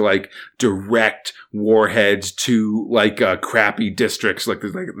guns to direct warheads to crappy districts.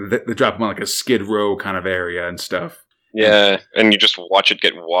 They drop them on a Skid Row kind of area and stuff. Yeah, and you just watch it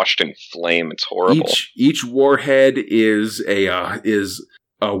get washed in flame. It's horrible. Each warhead is a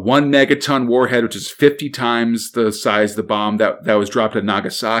 1 megaton warhead, which is 50 times the size of the bomb that was dropped at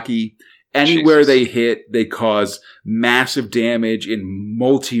Nagasaki. Anywhere they hit, they cause massive damage in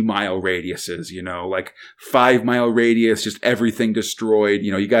multi-mile radiuses, 5-mile radius, just everything destroyed.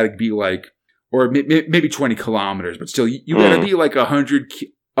 You got to be or maybe 20 kilometers, but still, you got to be 100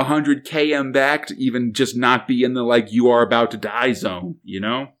 km back to even just not be in the you are about to die zone,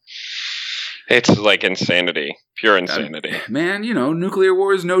 It's insanity. Pure insanity. Man, nuclear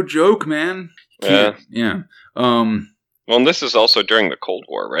war is no joke, man. Yeah. Well, and this is also during the Cold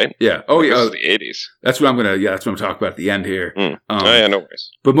War, right? Yeah. Oh, yeah. This is the 80s. That's what I'm talking about at the end here. No worries.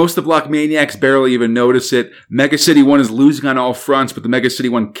 But most of the block maniacs barely even notice it. Mega City 1 is losing on all fronts, but the Mega City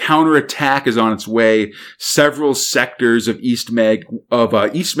 1 counterattack is on its way. Several sectors of East Meg 1,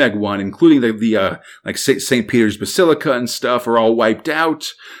 including the St. Peter's Basilica and stuff, are all wiped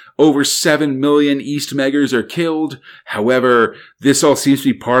out. Over 7 million East Meggers are killed. However, this all seems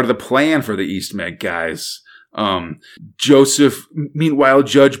to be part of the plan for the East Meg guys. Meanwhile,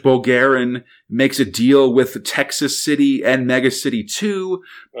 Judge Bulgarin makes a deal with Texas City and Mega City 2,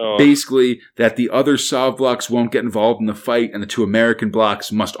 basically that the other Sov blocks won't get involved in the fight and the 2 American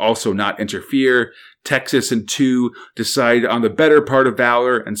blocks must also not interfere. Texas and 2 decide on the better part of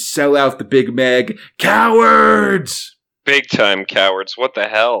valor and sell out the Big Meg. Cowards! Big time cowards. What the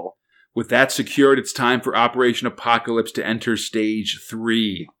hell? With that secured, it's time for Operation Apocalypse to enter Stage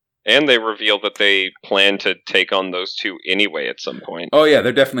 3. And they reveal that they plan to take on those 2 anyway at some point. Oh yeah,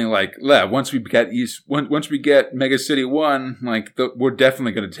 they're definitely once we get Mega City 1, we're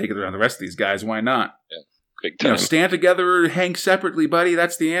definitely going to take it around the rest of these guys. Why not? Yeah, big time. Stand together or hang separately, buddy.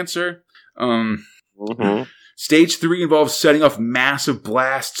 That's the answer. Stage 3 involves setting off massive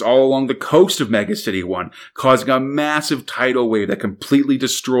blasts all along the coast of Mega City 1, causing a massive tidal wave that completely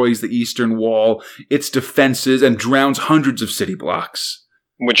destroys the eastern wall, its defenses, and drowns hundreds of city blocks.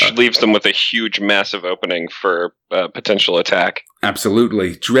 Which leaves them with a huge, massive opening for potential attack.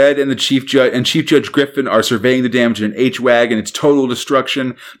 Absolutely. Dredd and Chief Judge Griffin are surveying the damage in an H-Wagon. It's total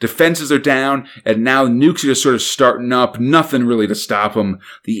destruction. Defenses are down, and now nukes are just sort of starting up. Nothing really to stop them.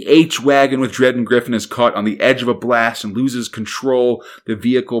 The H-Wagon with Dredd and Griffin is caught on the edge of a blast and loses control, the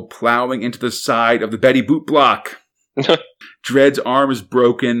vehicle plowing into the side of the Betty Boot block. Dredd's arm is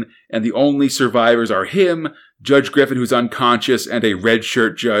broken, and the only survivors are him, Judge Griffin, who's unconscious, and a red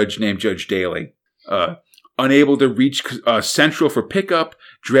shirt judge named Judge Daly. unable to reach Central for pickup,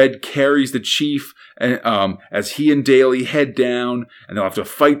 Dredd carries the chief as he and Daly head down, and they'll have to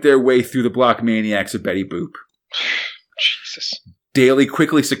fight their way through the block maniacs of Betty Boop. Jesus. Daly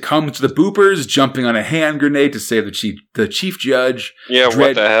quickly succumbs to the Boopers, jumping on a hand grenade to save the chief judge. Yeah,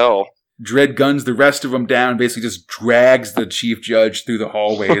 what the hell? Dredd guns the rest of them down, basically just drags the chief judge through the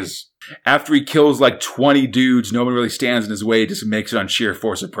hallways. After he kills like 20 dudes, no one really stands in his way, just makes it on sheer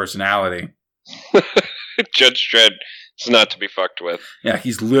force of personality. Judge Dredd is not to be fucked with. Yeah,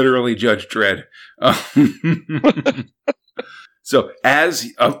 he's literally Judge Dredd. So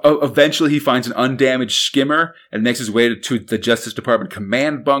as eventually he finds an undamaged skimmer and makes his way to the Justice Department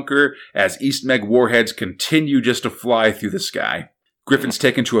command bunker as East Meg warheads continue just to fly through the sky. Griffin's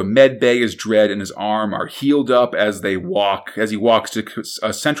taken to a med bay as Dredd and his arm are healed up as he walks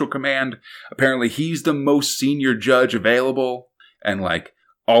to Central Command. Apparently he's the most senior judge available, and like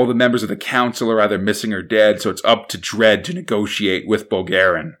all the members of the council are either missing or dead, so it's up to Dredd to negotiate with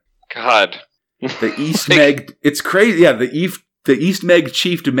Bulgarin. God. The East Meg, it's crazy. Yeah, the East Meg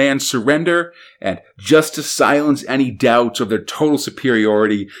chief demands surrender, and just to silence any doubts of their total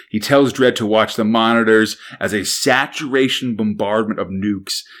superiority, he tells Dredd to watch the monitors as a saturation bombardment of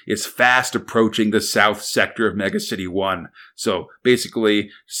nukes is fast approaching the south sector of Megacity 1. So basically,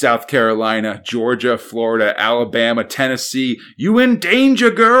 South Carolina, Georgia, Florida, Alabama, Tennessee, you in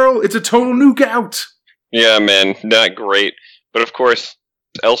danger, girl! It's a total nuke out! Yeah, man, not great. But of course,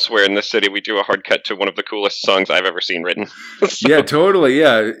 elsewhere in this city, we do a hard cut to one of the coolest songs I've ever seen written. So. Yeah, totally.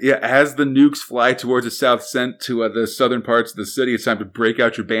 Yeah. As the nukes fly towards the southern parts of the city, it's time to break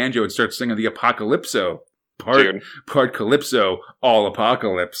out your banjo and start singing the Apocalypso. Part Calypso, all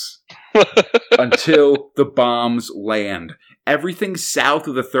apocalypse. Until the bombs land. Everything south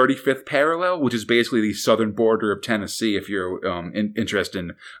of the 35th parallel, which is basically the southern border of Tennessee, if you're interested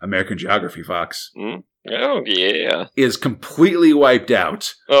in American geography, Fox. Oh, yeah. Is completely wiped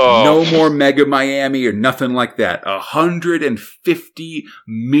out. Oh. No more Mega Miami or nothing like that. 150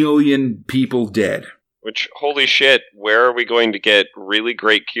 million people dead. Which, holy shit, where are we going to get really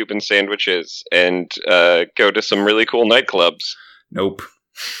great Cuban sandwiches and go to some really cool nightclubs? Nope.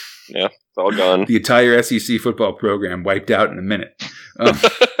 Yeah, it's all gone. The entire SEC football program wiped out in a minute.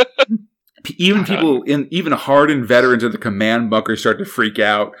 Even hardened veterans of the command bunker start to freak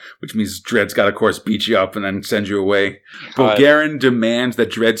out, which means Dredd's got to, of course, beat you up and then send you away. Bulgarin demands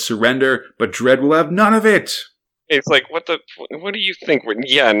that Dredd surrender, but Dredd will have none of it. It's like, what do you think?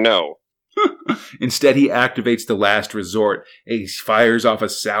 Yeah, no. Instead, he activates the last resort. He fires off a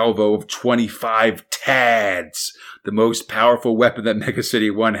salvo of 25 TADs, the most powerful weapon that Mega City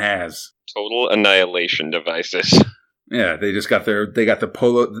 1 has. Total annihilation devices. Yeah, they got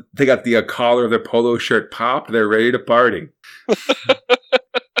the collar of their polo shirt popped. They're ready to party.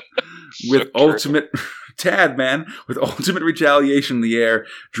 With ultimate Tad, man, with ultimate retaliation in the air,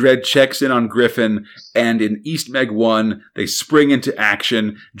 Dredd checks in on Griffin, and in East Meg 1, they spring into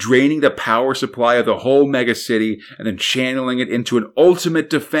action, draining the power supply of the whole mega city, and then channeling it into an ultimate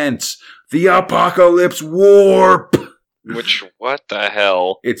defense, the Apocalypse Warp! Which, what the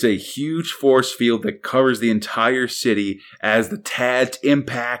hell? It's a huge force field that covers the entire city as the Tads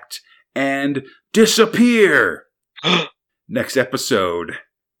impact and disappear! Next episode,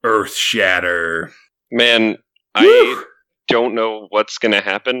 Earth Shatter. Man, I don't know what's going to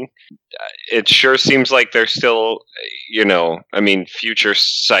happen. It sure seems like they're still, future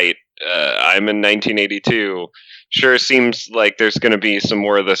sight. I'm in 1982. Sure seems like there's going to be some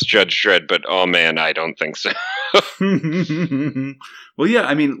more of this Judge Dredd, but oh man, I don't think so. Well, yeah,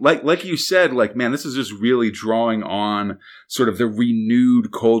 I mean, like you said, man, this is just really drawing on sort of the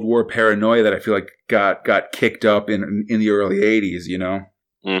renewed Cold War paranoia that I feel like got kicked up in the early 80s, you know?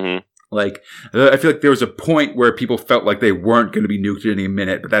 Mm-hmm. I feel like there was a point where people felt like they weren't going to be nuked in any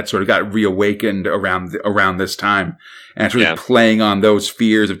minute, but that sort of got reawakened around this time. And it's really playing on those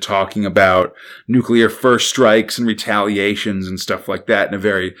fears of talking about nuclear first strikes and retaliations and stuff like that in a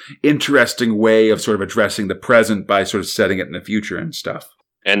very interesting way of sort of addressing the present by sort of setting it in the future and stuff.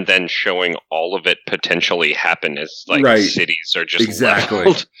 And then showing all of it potentially happen as cities are just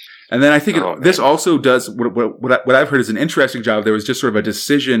leveled. And then I think this also does what I've heard is an interesting job. There was just sort of a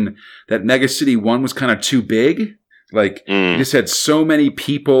decision that Mega City 1 was kind of too big. It just had so many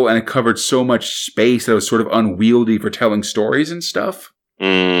people and it covered so much space that it was sort of unwieldy for telling stories and stuff.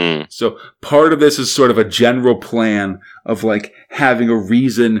 So part of this is sort of a general plan of having a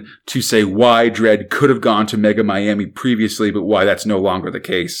reason to say why Dredd could have gone to Mega Miami previously, but why that's no longer the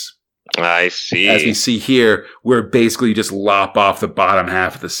case. I see. As we see here, where basically you just lop off the bottom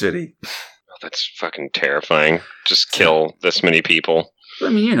half of the city. Oh, that's fucking terrifying. Just kill this many people. I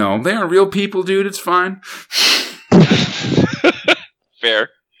mean, you know, they aren't real people, dude. It's fine. Fair.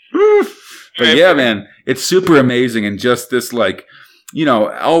 But yeah, man, it's super amazing. And just this, like, you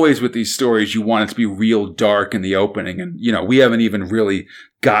know, always with these stories, you want it to be real dark in the opening. And, you know, we haven't even really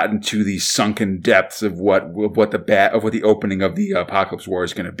gotten to the sunken depths of what the opening of the Apocalypse War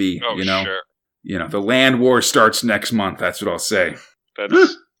is going to be. Oh, you know? sure. You know, the land war starts next month. That's what I'll say.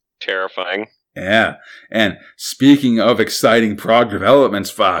 That's terrifying. Yeah. And speaking of exciting prog developments,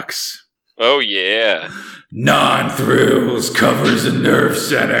 Fox. Oh, yeah. Non-Thrills covers the Nerve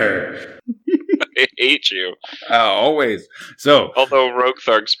Center. I hate you. Always. So, although Rogue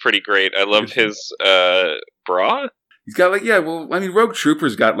Tharg's pretty great. I love his bra. He's got like, yeah, well, I mean, Rogue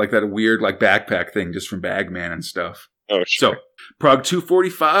Trooper's got like that weird like backpack thing just from Bagman and stuff. Oh, sure. So, Prog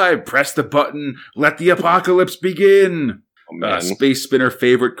 245, press the button, let the apocalypse begin. Space Spinner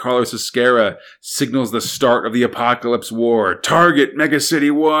favorite Carlos Esquerra signals the start of the Apocalypse War. Target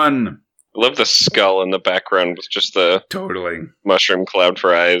Megacity 1. I love the skull in the background with just the mushroom cloud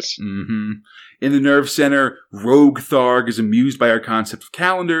for eyes. Mm-hmm. In the Nerve Center, Rogue Tharg is amused by our concept of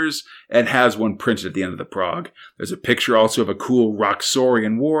calendars and has one printed at the end of the prog. There's a picture also of a cool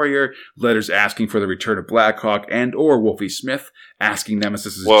Roxorian warrior, letters asking for the return of Blackhawk and or Wolfie Smith, asking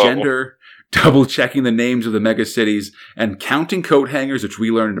Nemesis' gender, double-checking the names of the megacities, and counting coat hangers, which we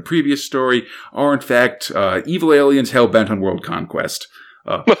learned in a previous story, are in fact evil aliens hell-bent on world conquest.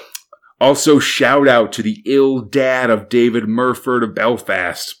 Also, shout out to the ill dad of David Murford of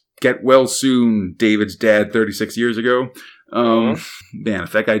Belfast. Get well soon, David's dad 36 years ago. Man,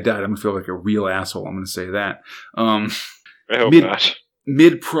 if that guy died, I'm going to feel like a real asshole. I'm going to say that. I hope not.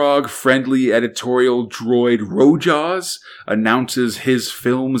 Mid-prog friendly editorial droid Rojaws announces his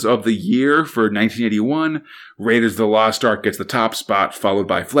films of the year for 1981. Raiders of the Lost Ark gets the top spot, followed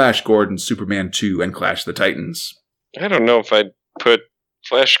by Flash Gordon, Superman 2, and Clash of the Titans. I don't know if I'd put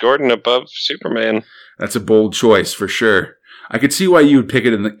Flash Gordon above Superman. That's a bold choice, for sure. I could see why you would pick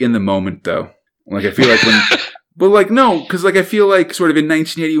it in the moment, though. Like, I feel like when... But, like, no, because, like, I feel like sort of in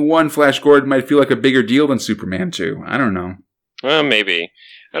 1981, Flash Gordon might feel like a bigger deal than Superman 2. I don't know. Well, maybe.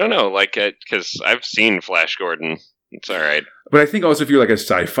 I don't know, like, because I've seen Flash Gordon. It's all right. But I think also if you're like a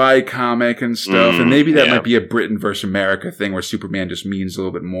sci-fi comic and stuff, and maybe that might be a Britain versus America thing where Superman just means a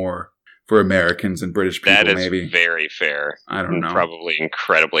little bit more for Americans and British people, maybe. That is maybe. Very fair. I don't know. Probably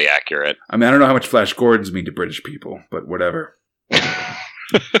incredibly accurate. I mean, I don't know how much Flash Gordons mean to British people, but whatever.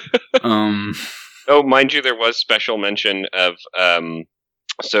 Oh, mind you, there was special mention of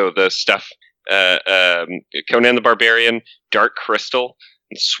so the stuff Conan the Barbarian, Dark Crystal,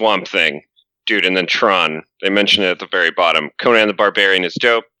 and Swamp Thing. Dude, and then Tron. They mention it at the very bottom. Conan the Barbarian is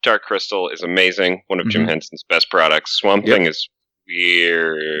dope. Dark Crystal is amazing. One of Jim Henson's best products. Swamp Thing is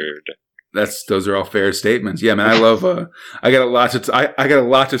weird. Those are all fair statements. Yeah, man, I love. I got a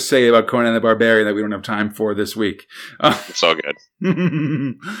lot to say about Conan the Barbarian that we don't have time for this week. It's all good.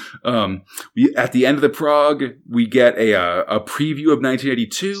 At the end of the prog, we get a preview of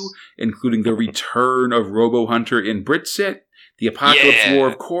 1982, including the return of Robo Hunter in Britsit, the Apocalypse War,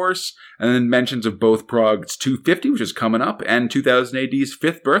 of course, and then mentions of both prog's 250, which is coming up, and 2000 AD's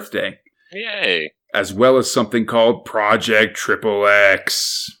 5th birthday. Yay! As well as something called Project Triple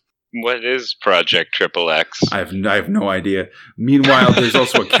X. What is Project Triple X? I have no idea. Meanwhile, there's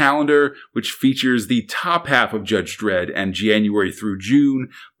also a calendar which features the top half of Judge Dredd and January through June,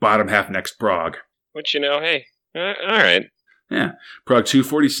 bottom half next prog. Which, hey, all right. Yeah. Prog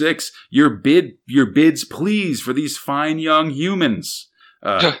 246, your bids please for these fine young humans.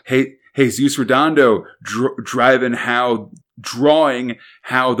 Jesus Redondo drawing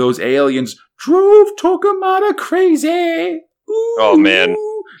how those aliens drove Torquemada crazy. Ooh. Oh, man.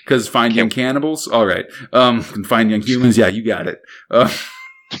 Because fine young cannibals? All right. Fine young humans? Yeah, you got it.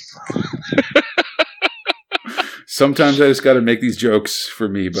 Sometimes I just got to make these jokes for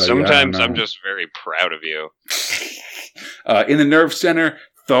me, buddy. Sometimes I'm just very proud of you. In the Nerve Center,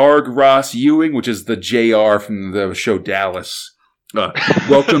 Tharg Ross Ewing, which is the JR from the show Dallas,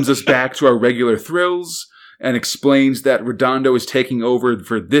 welcomes us back to our regular thrills and explains that Redondo is taking over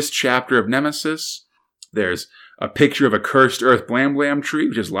for this chapter of Nemesis. There's a picture of a cursed Earth Blam Blam tree,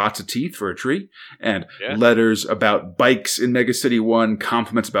 which has lots of teeth for a tree, and letters about bikes in Mega City 1,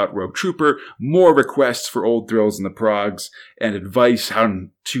 compliments about Rogue Trooper, more requests for old thrills in the progs, and advice how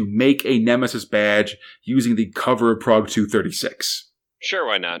to make a Nemesis badge using the cover of Prog 236. Sure,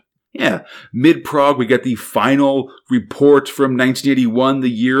 why not? Yeah. Mid-prog, we get the final report from 1981, the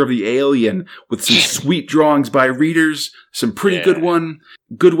year of the alien, with some sweet drawings by readers, some pretty good ones,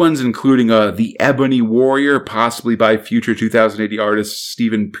 including The Ebony Warrior, possibly by future 2080 artist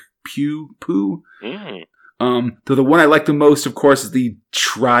Stephen Pugh. Though the one I like the most, of course, is the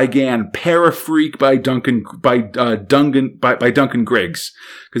Trigan Parafreak by Duncan Griggs,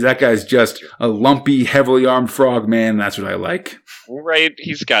 because that guy's just a lumpy, heavily armed frog man. And that's what I like. Right,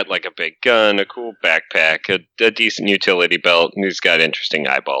 he's got like a big gun, a cool backpack, a decent utility belt, and he's got interesting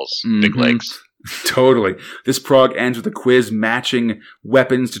eyeballs, big legs. Totally. This prog ends with a quiz matching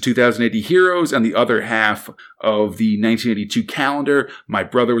weapons to 2080 heroes and the other half of the 1982 calendar. My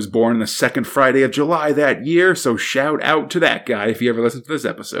brother was born on the second Friday of July that year, so shout out to that guy if you ever listen to this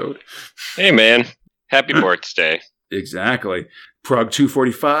episode. Hey, man. Happy birthday. Exactly. Prog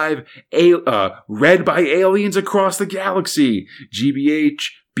 245, read by aliens across the galaxy.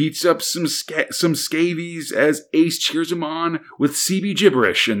 GBH beats up some scabies as Ace cheers him on with CB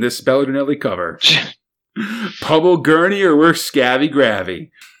gibberish in this Bellardinelli cover. Pubble Gurney or we're Scabby Gravy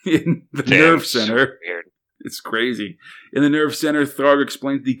in the Nerve Center. Weird. It's crazy. In the Nerve Center, Tharg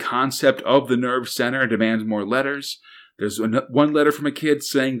explains the concept of the Nerve Center and demands more letters. There's one letter from a kid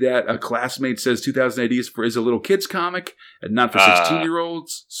saying that a classmate says 2080 is a little kid's comic and not for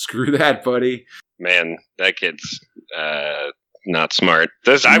 16-year-olds. Screw that, buddy. Man, that kid's not smart.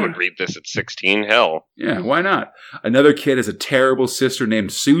 I would read this at 16. Hell. Yeah, why not? Another kid has a terrible sister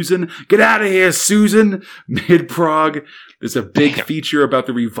named Susan. Get out of here, Susan! Mid-prog, there's a big feature about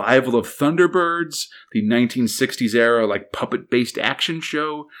the revival of Thunderbirds, the 1960s era, like puppet-based action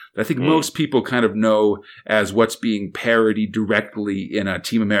show that I think most people kind of know as what's being parodied directly in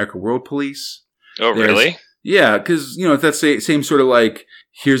Team America World Police. Oh, really? Yeah, because, that's the same sort of like,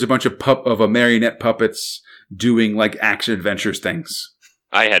 here's a bunch of marionette puppets doing like action adventures things.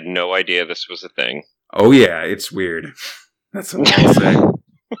 I had no idea this was a thing. Oh yeah, it's weird. That's what I'll say.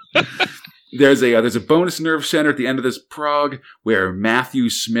 There's a bonus Nerve Center at the end of this prog where Matthew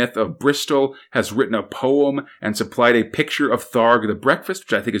Smith of Bristol has written a poem and supplied a picture of Tharg the breakfast,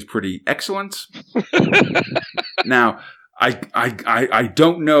 which I think is pretty excellent. Now, I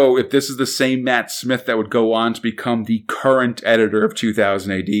don't know if this is the same Matt Smith that would go on to become the current editor of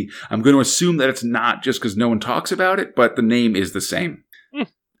 2000 AD. I'm going to assume that it's not just because no one talks about it, but the name is the same.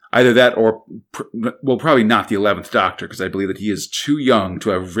 Either that or, probably not the 11th Doctor, because I believe that he is too young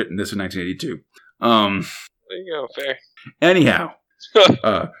to have written this in 1982. There you go, fair. Anyhow,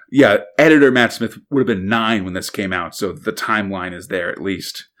 editor Matt Smith would have been 9 when this came out, so the timeline is there at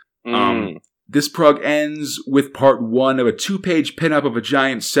least. This prog ends with part 1 of a 2-page pinup of a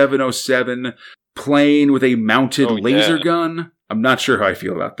giant 707 plane with a mounted laser gun. I'm not sure how I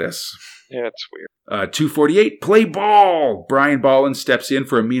feel about this. Yeah, it's weird. 248, play ball! Brian Ballin steps in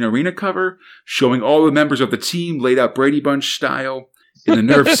for a Mean Arena cover, showing all the members of the team laid out Brady Bunch style. In the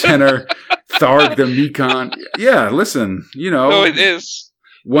Nerve Center, Tharg the Mekon. Yeah, listen, No, it is.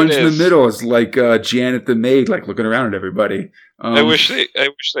 One's in the middle is like Janet the maid, like looking around at everybody. I wish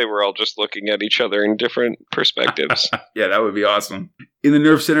they were all just looking at each other in different perspectives. Yeah, that would be awesome. In the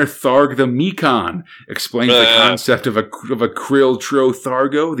Nerve Center, Tharg the Mekon explains the concept of a Krill Tro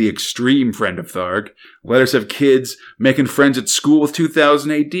Thargo, the extreme friend of Tharg. Letters of kids making friends at school with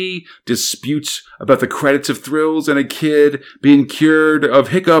 2000 AD, disputes about the credits of Thrills, and a kid being cured of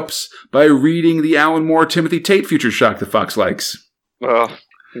hiccups by reading the Alan Moore Timothy Tate Future Shock that Fox likes. Oh,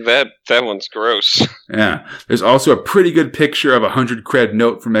 that one's gross. Yeah. There's also a pretty good picture of a 100 cred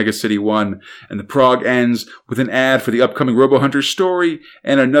note from Mega City 1, and the prog ends with an ad for the upcoming RoboHunter story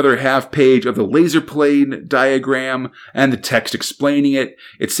and another half page of the laser plane diagram and the text explaining it.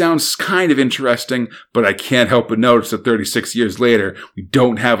 It sounds kind of interesting, but I can't help but notice that 36 years later, we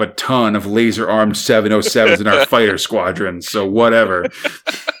don't have a ton of laser-armed 707s in our fighter squadron, so whatever.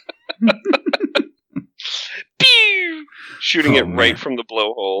 Pew! Shooting it right from the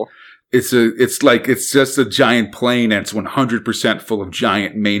blowhole. It's just a giant plane and it's 100% full of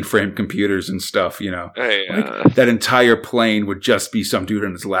giant mainframe computers and stuff, Hey, that entire plane would just be some dude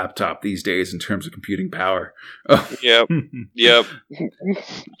on his laptop these days in terms of computing power. Yep.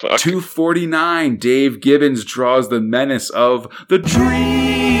 249, Dave Gibbons draws the menace of the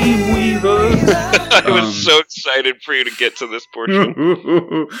Dreamweaver. I was so excited for you to get to this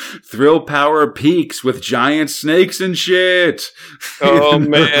portion. Thrill power peaks with giant snakes and shit. Oh,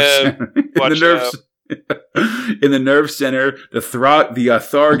 man. In the Nerve Center, the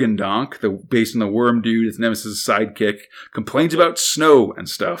Thargendonk, based on the worm dude, his nemesis' sidekick, complains about snow and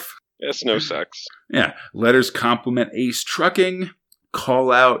stuff. Yeah, snow sucks. Yeah. Letters compliment Ace Trucking.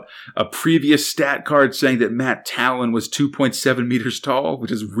 Call out a previous stat card saying that Matt Talon was 2.7 meters tall,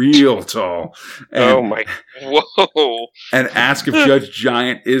 which is real tall. And, Whoa. And ask if Judge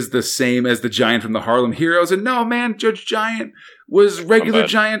Giant is the same as the Giant from the Harlem Heroes. And no, man, Judge Giant was regular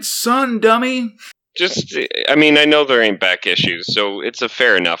Giant's son, dummy. I mean, I know there ain't back issues, so it's a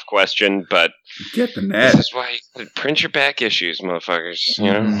fair enough question, but Get the net. this is why you gotta print your back issues, motherfuckers. You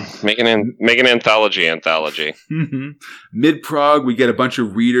know, make an anthology. Mid-prog, we get a bunch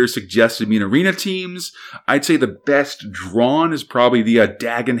of readers suggested Mean Arena teams. I'd say the best drawn is probably the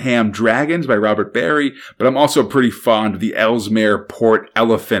Dagenham Dragons by Robert Barry, but I'm also pretty fond of the Ellesmere Port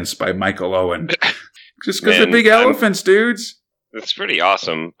Elephants by Michael Owen. Just because they're big elephants, dudes. It's pretty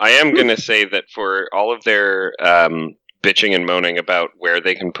awesome. I am going to say that for all of their bitching and moaning about where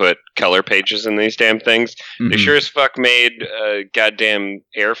they can put color pages in these damn things, they sure as fuck made a goddamn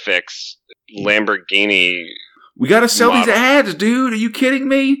Airfix Lamborghini. We got to sell these ads, dude. Are you kidding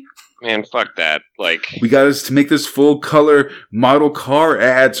me? Man, fuck that. Like, we got to make this full color model car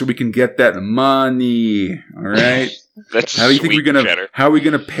ad so we can get that money. All right. That's how do you think we're gonna? Cheddar. How are we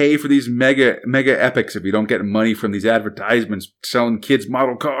gonna pay for these mega epics if we don't get money from these advertisements selling kids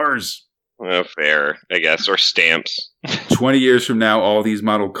model cars? Fair, I guess, or stamps. 20 years from now, all these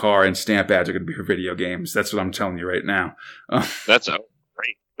model car and stamp ads are going to be for video games. That's what I'm telling you right now. That's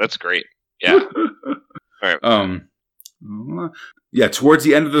great. That's great. Yeah. All right. Yeah, towards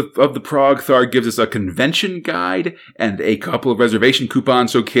the end of the prog, Thar gives us a convention guide and a couple of reservation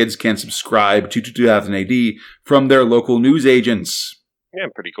coupons so kids can subscribe to 2000 AD from their local news agents. Yeah,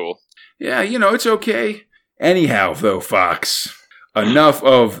 pretty cool. Yeah, it's okay. Anyhow, though, Fox, enough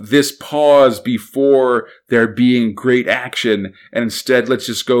of this pause before there being great action, and instead let's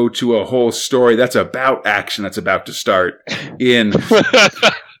just go to a whole story that's about action that's about to start in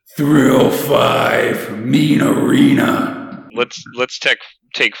Thrill 5, Mean Arena. Let's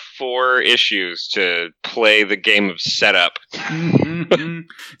take 4 issues to play the game of setup.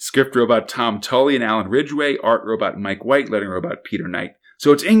 Script robot Tom Tully and Alan Ridgway, art robot Mike White, lettering robot Peter Knight.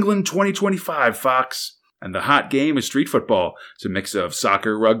 So it's England 2025, Fox. And the hot game is street football. It's a mix of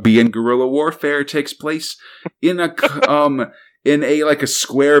soccer, rugby, and guerrilla warfare. It takes place in a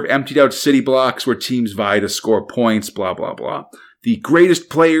square of emptied out city blocks where teams vie to score points, blah, blah, blah. The greatest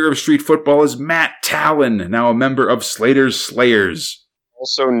player of street football is Matt Talon, now a member of Slater's Slayers.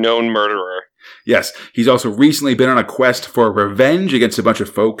 Also known murderer. Yes, he's also recently been on a quest for revenge against a bunch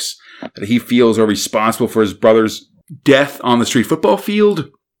of folks that he feels are responsible for his brother's death on the street football field.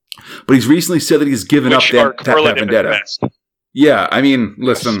 But he's recently said that he's given up that vendetta. Yeah, I mean,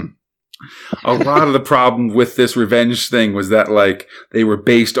 listen, a lot of the problem with this revenge thing was that, they were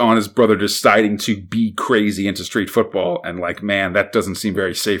based on his brother deciding to be crazy into street football. And, man, that doesn't seem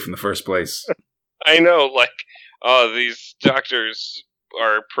very safe in the first place. I know, these doctors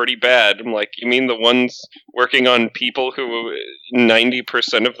are pretty bad. I'm like, you mean the ones working on people who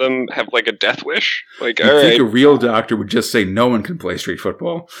 90% of them have, a death wish? All right. I think a real doctor would just say no one can play street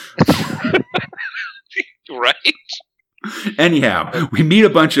football. Right? Anyhow, we meet a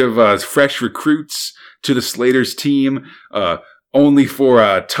bunch of fresh recruits to the Slaters team, only for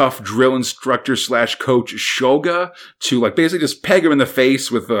a tough drill instructor / coach Shoga to basically just peg him in the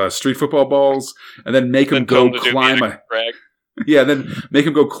face with street football balls and then make him go climb make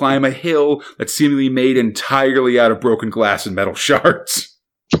him go climb a hill that's seemingly made entirely out of broken glass and metal shards.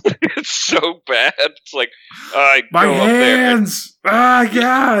 It's so bad. It's like, my hands! Ah,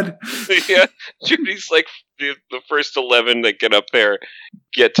 God! Yeah, Judy's the first 11 that get up there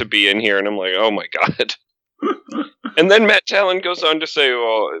get to be in here, and I'm like, oh my God. And then Matt Talon goes on to say,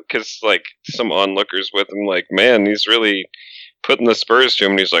 because some onlookers with him, man, he's really putting the spurs to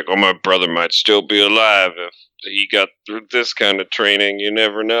him, and he's like, my brother might still be alive if he got through this kind of training. You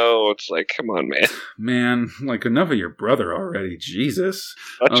never know. It's like, come on, man. Man, enough of your brother already. Jesus.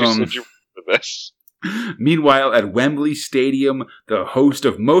 I thought you said you were for this. Meanwhile, at Wembley Stadium, the host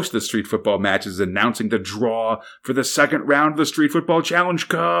of most of the street football matches is announcing the draw for the second round of the Street Football Challenge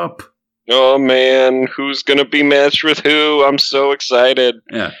Cup. Oh, man, who's going to be matched with who? I'm so excited.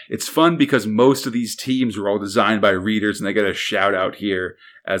 Yeah, it's fun because most of these teams were all designed by readers, and they get a shout-out here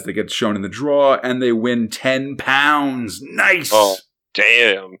as they get shown in the draw, and they win £10. Nice! Oh,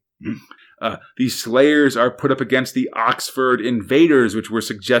 damn. These Slayers are put up against the Oxford Invaders, which were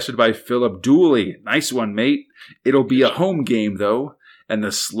suggested by Philip Dooley. Nice one, mate. It'll be a home game, though, and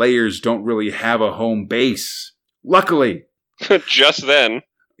the Slayers don't really have a home base. Luckily. Just then.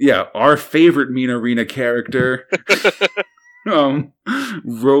 Yeah, our favorite Mean Arena character,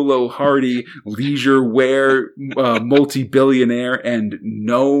 Rollo Hardy, leisure wear, multi-billionaire, and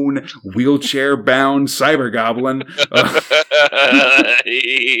known wheelchair-bound cyber goblin. I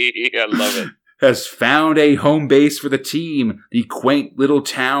love it. Has found a home base for the team, the quaint little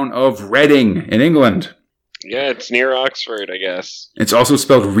town of Reading in England. Yeah, it's near Oxford, I guess. It's also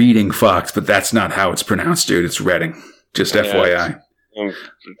spelled Reading, Fox, but that's not how it's pronounced, dude. It's Reading. Just FYI.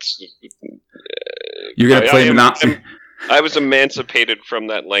 You're gonna play Monopoly. I was emancipated from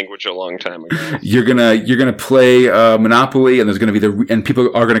that language a long time ago. You're gonna play Monopoly, and there's gonna be and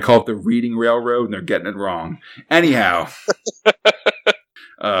people are gonna call it the Reading Railroad, and they're getting it wrong. Anyhow,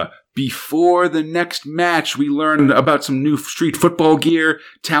 before the next match, we learned about some new street football gear.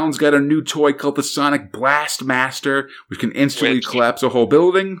 Talon's got a new toy called the Sonic Blast Master, which can instantly collapse a whole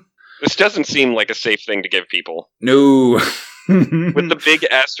building. This doesn't seem like a safe thing to give people. No. With the big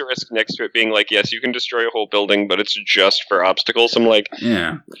asterisk next to it being like, yes, you can destroy a whole building, but it's just for obstacles. I'm like,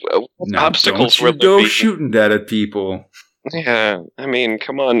 yeah, obstacles were go shooting that at people. Yeah, I mean,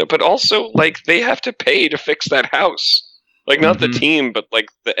 come on. But also, like, they have to pay to fix that house. Like, not the team, but like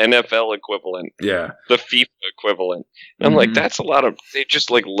the NFL equivalent. Yeah. The FIFA equivalent. And I'm like, that's a lot of, they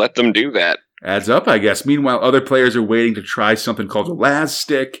just like let them do that. Adds up, I guess. Meanwhile, other players are waiting to try something called a Laz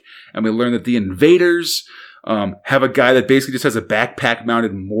Stick, and we learn that the invaders have a guy that basically just has a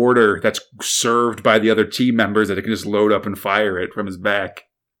backpack-mounted mortar that's served by the other team members that it can just load up and fire it from his back.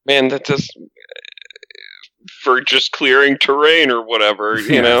 Man, that just for just clearing terrain or whatever,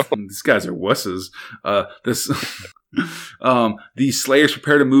 you know. These guys are wusses. These Slayers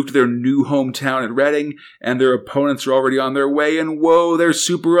prepare to move to their new hometown at Reading, and their opponents are already on their way, and whoa, they're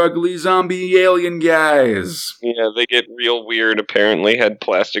super ugly zombie alien guys. Yeah, they get real weird, apparently had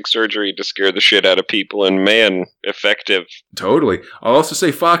plastic surgery to scare the shit out of people, and man, effective. Totally. I'll also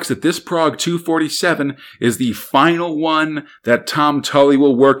say, Fox, that this Prog 247 is the final one that Tom Tully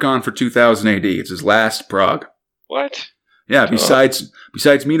will work on for 2000 AD. It's his last Prog. What? Yeah, besides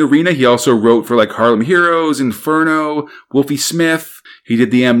Mean Arena, he also wrote for like Harlem Heroes, Inferno, Wolfie Smith. He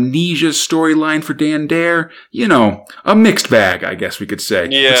did the Amnesia storyline for Dan Dare. You know, a mixed bag, I guess we could say.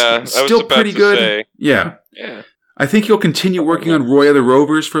 Yeah, it's still pretty good. Say. Yeah. Yeah. I think he'll continue working on Roy of the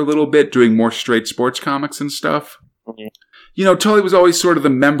Rovers for a little bit, doing more straight sports comics and stuff. Mm-hmm. You know, Tully was always sort of the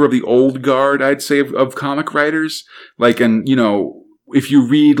member of the old guard, I'd say, of comic writers. Like, and, you know, if you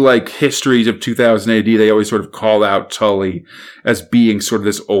read like histories of 2000 AD, they always sort of call out Tully as being sort of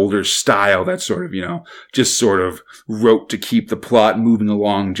this older style that sort of, you know, just sort of wrote to keep the plot moving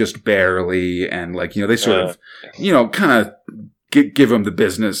along just barely. And like, you know, they sort of, you know, kind of give him the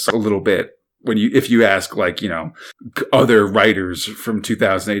business a little bit. If you ask like, you know, other writers from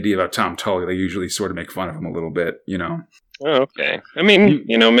 2000 AD about Tom Tully, they usually sort of make fun of him a little bit, you know. Oh, okay. I mean,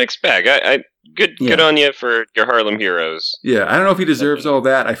 you know, mixed bag. Good on you for your Harlem Heroes. Yeah, I don't know if he deserves all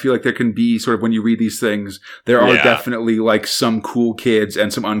that. I feel like there can be sort of, when you read these things, there are definitely like some cool kids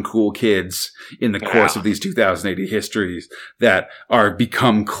and some uncool kids in the course of these 2000 AD histories that are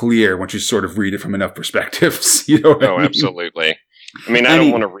become clear once you sort of read it from enough perspectives. You know what I mean? Absolutely. I mean, I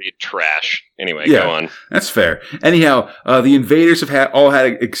don't want to read trash. Anyway, go on. That's fair. Anyhow, the invaders have all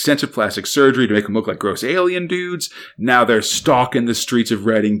had extensive plastic surgery to make them look like gross alien dudes. Now they're stalking the streets of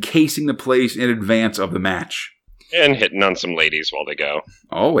Reading, casing the place in advance of the match. And hitting on some ladies while they go.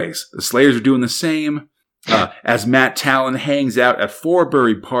 Always. The Slayers are doing the same. As Matt Talon hangs out at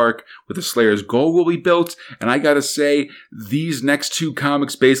Forbury Park with the Slayers' goal will be built. And I gotta say, these next two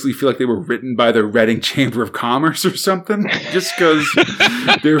comics basically feel like they were written by the Reading Chamber of Commerce or something. Just because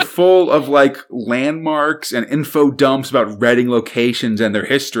they're full of like landmarks and info dumps about Reading locations and their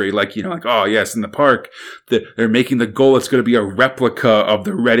history. Like, you know, like, oh yes, in the park, they're making the goal it's going to be a replica of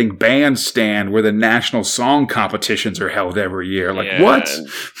the Reading Bandstand where the national song competitions are held every year. Like, what?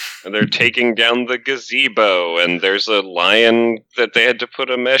 And they're taking down the gazebo, and there's a lion that they had to put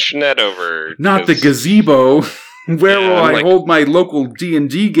a mesh net over. Not the gazebo. Where will I hold my local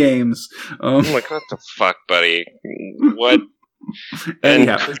D&D games? I'm like, what the fuck, buddy? What?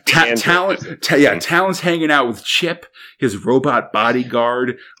 Anyhow, Talon's hanging out with Chip, his robot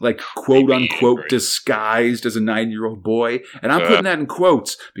bodyguard, like quote-unquote disguised as a 9-year-old boy. And I'm putting that in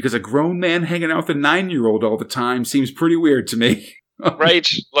quotes because a grown man hanging out with a 9-year-old all the time seems pretty weird to me. Right?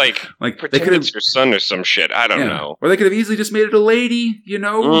 Like pretend it's your son or some shit. I don't know. Or they could have easily just made it a lady, you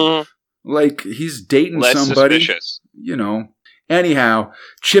know? Like, he's dating less somebody. Suspicious. You know. Anyhow,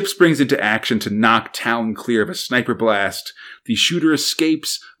 Chip springs into action to knock Talon clear of a sniper blast. The shooter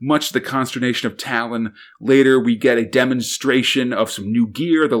escapes, much to the consternation of Talon. Later, we get a demonstration of some new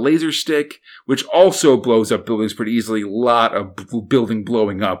gear, the laser stick, which also blows up buildings pretty easily. A lot of building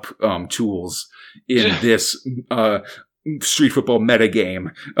blowing up tools in this street football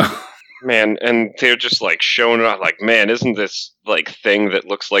metagame. Man, and they're just like showing it off like, man, isn't this like thing that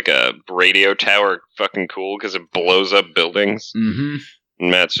looks like a radio tower fucking cool because it blows up buildings? Mm-hmm.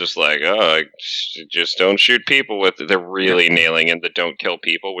 And Matt's just like, oh, just don't shoot people with it. They're really nailing in the don't kill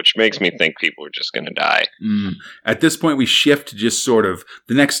people, which makes me think people are just going to die. At this point, we shift to just sort of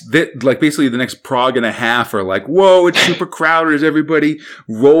basically the next prog and a half are like, whoa, it's super crowded as everybody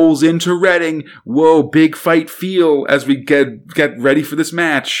rolls into Reading. Whoa, big fight feel as we get ready for this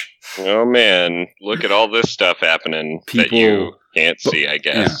match. Oh, man. Look at all this stuff happening that you can't see, I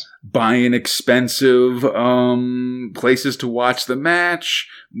guess. Yeah. Buying expensive places to watch the match,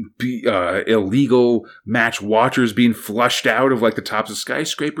 illegal match watchers being flushed out of like the tops of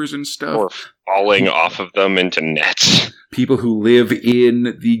skyscrapers and stuff. Or falling off of them into nets. People who live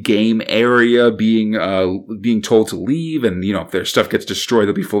in the game area being told to leave, and if their stuff gets destroyed,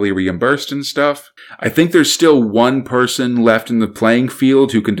 they'll be fully reimbursed and stuff. I think there's still one person left in the playing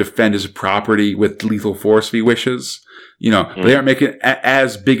field who can defend his property with lethal force if he wishes. They aren't making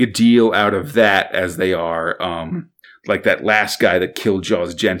as big a deal out of that as they are, like that last guy that killed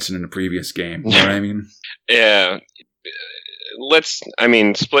Jaws Jensen in the previous game. You know what I mean? Yeah.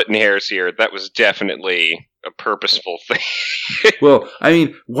 Splitting hairs here, that was definitely a purposeful thing. Well,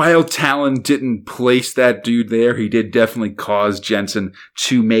 while Talon didn't place that dude there, he did definitely cause Jensen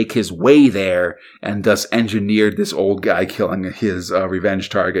to make his way there and thus engineered this old guy killing his revenge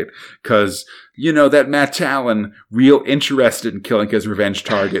target. Because, that Matt Talon, real interested in killing his revenge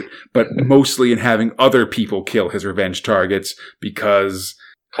target, but mostly in having other people kill his revenge targets because...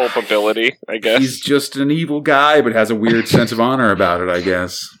 culpability, I guess. He's just an evil guy, but has a weird sense of honor about it, I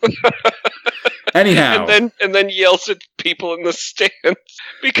guess. Anyhow. And then yells at people in the stands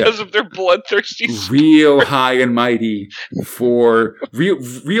because of their bloodthirsty real high and mighty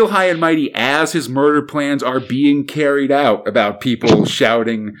real high and mighty as his murder plans are being carried out about people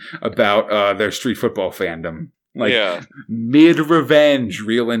shouting about their street football fandom. Mid-revenge,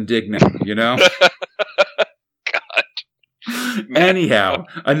 real indignant, Anyhow,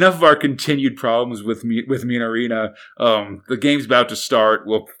 enough of our continued problems with Minorina. The game's about to start.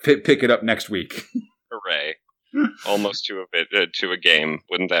 We'll pick it up next week. Hooray. Almost to a game.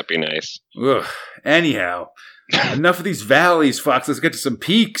 Wouldn't that be nice? Ugh. Anyhow, enough of these valleys, Fox. Let's get to some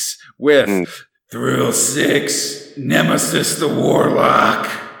peaks with Thrill 6, Nemesis the Warlock.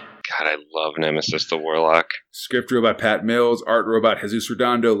 God, I love Nemesis the Warlock. Script robot Pat Mills, art robot Jesus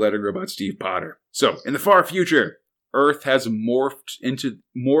Redondo, lettering robot Steve Potter. So, in the far future, Earth has morphed into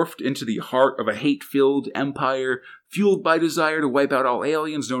the heart of a hate-filled empire fueled by desire to wipe out all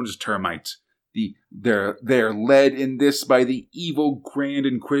aliens known as termites. They're led in this by the evil Grand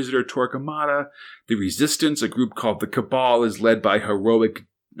Inquisitor Torquemada. The Resistance, a group called the Cabal, is led by heroic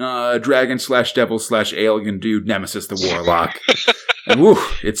dragon/devil/alien dude Nemesis the Warlock. And woo,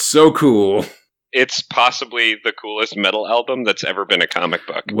 it's so cool. It's possibly the coolest metal album that's ever been a comic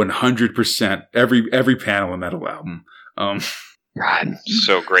book. 100%. Every panel a metal album. God,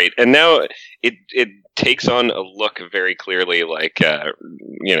 so great. And now it takes on a look very clearly like,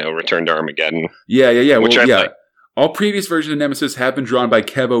 Return to Armageddon. Yeah. Which I like. All previous versions of Nemesis have been drawn by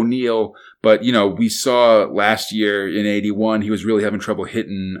Kev O'Neill, but, we saw last year in 81, he was really having trouble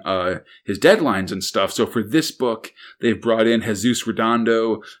hitting his deadlines and stuff. So for this book, they've brought in Jesus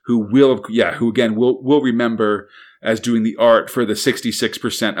Redondo, who again, we'll remember as doing the art for the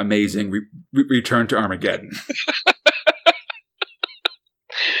 66% amazing Return to Armageddon.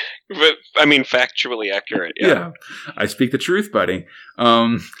 But, factually accurate. Yeah, I speak the truth, buddy.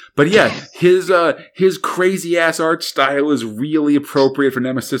 But yeah, his crazy ass art style is really appropriate for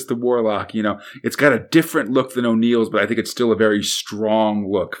Nemesis the Warlock. It's got a different look than O'Neill's, but I think it's still a very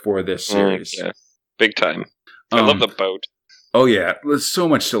strong look for this series. Yeah, big time. I love the boat. Oh yeah, there's so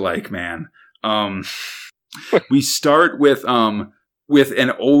much to like, man. We start with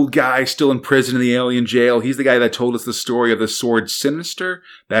an old guy still in prison in the alien jail. He's the guy that told us the story of the Sword Sinister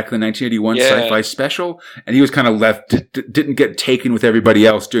back in the 1981 sci-fi special. And he was kind of left, didn't get taken with everybody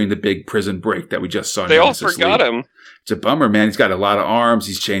else during the big prison break that we just saw. They all forgot him. It's a bummer, man. He's got a lot of arms.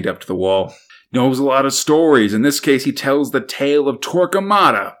 He's chained up to the wall. Knows a lot of stories. In this case, he tells the tale of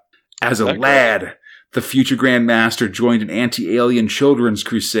Torquemada. As a lad, the future Grand Master joined an anti-alien children's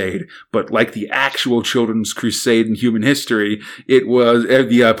crusade, but like the actual children's crusade in human history,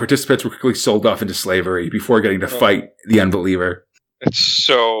 the participants were quickly sold off into slavery before getting to fight the Unbeliever. It's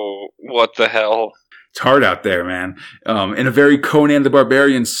so, what the hell? It's hard out there, man. In a very Conan the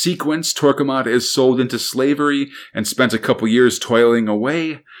Barbarian sequence, Torquemada is sold into slavery and spends a couple years toiling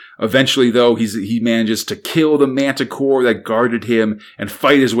away. Eventually, though, he manages to kill the manticore that guarded him and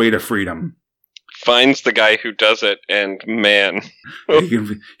fight his way to freedom. finds the guy who does it, and man. He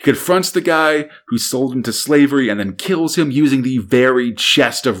confronts the guy who sold him to slavery and then kills him using the very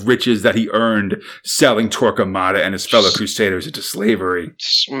chest of riches that he earned selling Torquemada and his fellow crusaders into slavery.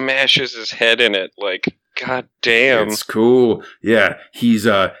 Smashes his head in it, like, god damn. It's cool. Yeah,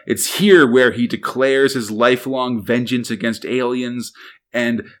 it's here where he declares his lifelong vengeance against aliens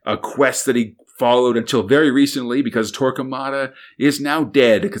and a quest that he followed until very recently because Torquemada is now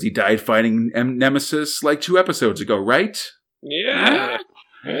dead because he died fighting Nemesis like 2 episodes ago, right? Yeah.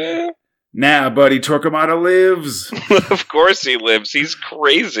 Nah, buddy, Torquemada lives. Of course he lives. He's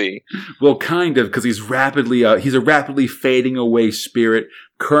crazy. Well, kind of, because he's a rapidly fading away spirit,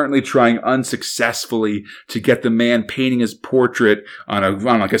 currently trying unsuccessfully to get the man painting his portrait on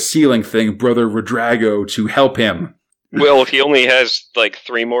a ceiling thing, Brother Rodrago, to help him. Well, he only has like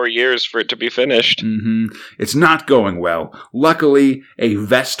 3 more years for it to be finished. Mm-hmm. It's not going well. Luckily, a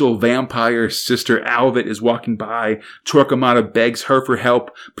Vestal vampire, Sister Alvit, is walking by. Torquemada begs her for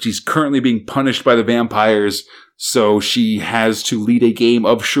help, but she's currently being punished by the vampires, so she has to lead a game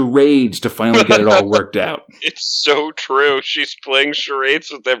of charades to finally get it all worked out. It's so true. She's playing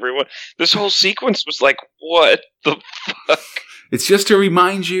charades with everyone. This whole sequence was like, what the fuck? It's just to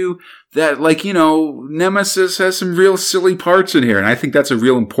remind you that, like, you know, Nemesis has some real silly parts in here, and I think that's a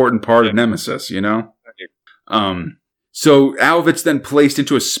real important part of Nemesis, you know? So Alvit's then placed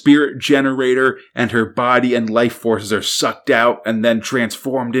into a spirit generator, and her body and life forces are sucked out and then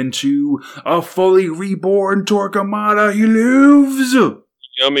transformed into a fully reborn Torquemada. He lives!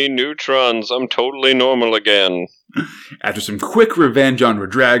 Yummy neutrons, I'm totally normal again. After some quick revenge on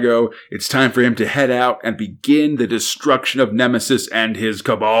Rodrago, it's time for him to head out and begin the destruction of Nemesis and his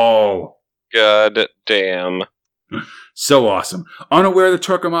cabal. God damn. So awesome. Unaware that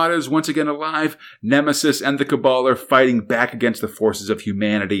Torquemada is once again alive, Nemesis and the cabal are fighting back against the forces of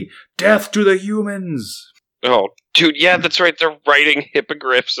humanity. Death to the humans! Oh, dude, yeah, that's right. They're writing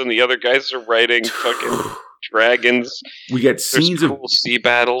hippogriffs and the other guys are writing fucking dragons. We get scenes cool sea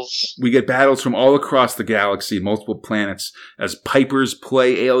battles. We get battles from all across the galaxy, multiple planets, as Pipers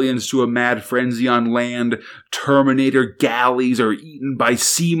play aliens to a mad frenzy on land, Terminator galleys are eaten by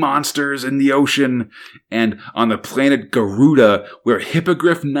sea monsters in the ocean, and on the planet Garuda, where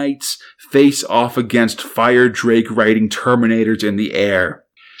Hippogriff Knights face off against Fire Drake riding Terminators in the air.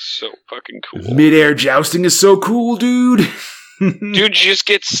 So fucking cool. Mid-air jousting is so cool, dude! Dude, you just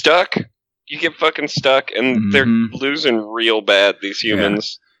get stuck. You get fucking stuck, and they're losing real bad, these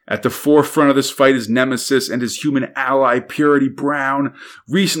humans. Yeah. At the forefront of this fight is Nemesis and his human ally, Purity Brown,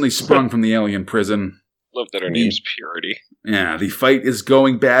 recently sprung from the alien prison. Love that her name's Purity. Yeah, the fight is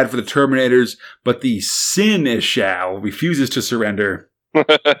going bad for the Terminators, but the Sin-Ishal refuses to surrender.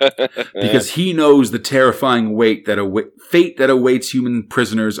 Because he knows the terrifying fate that awaits human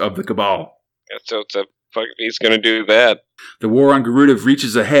prisoners of the Cabal. So he's gonna do that. The war on Garuda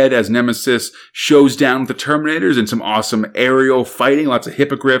reaches ahead as Nemesis shows down with the Terminators in some awesome aerial fighting, lots of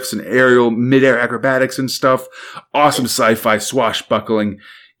hippogriffs and aerial mid-air acrobatics and stuff. Awesome sci-fi swashbuckling,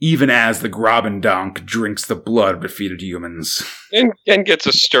 even as the Grobendonk drinks the blood of defeated humans. And gets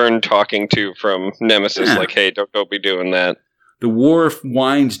a stern talking to from Nemesis, like, hey, don't be doing that. The war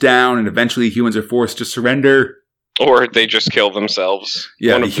winds down and eventually humans are forced to surrender. Or they just kill themselves.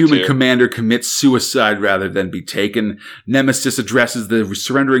 Yeah, the human commander commits suicide rather than be taken. Nemesis addresses the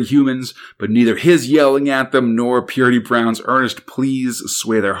surrendering humans, but neither his yelling at them nor Purity Brown's earnest pleas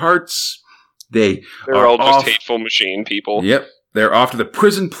sway their hearts. They're all just hateful machine people. Yep. They're off to the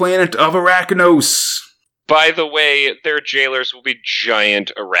prison planet of Arachnos. By the way, their jailers will be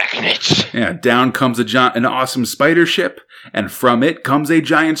giant arachnids. Yeah, down comes an awesome spider ship, and from it comes a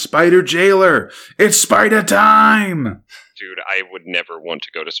giant spider jailer. It's spider time! Dude, I would never want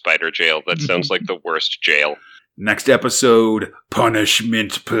to go to spider jail. That sounds like the worst jail. Next episode,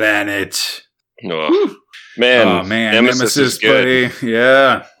 Punishment Planet. Oh, man, Nemesis is good. Buddy.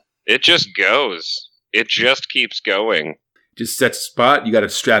 Yeah. It just goes. It just keeps going. Just sets a spot. You got to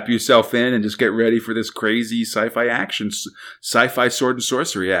strap yourself in and just get ready for this crazy sci-fi action, sci-fi sword and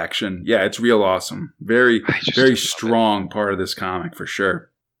sorcery action. Yeah, it's real awesome. Very strong part of this comic for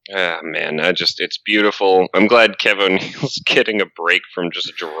sure. Ah, man, it's beautiful. I'm glad Kevin O'Neill's getting a break from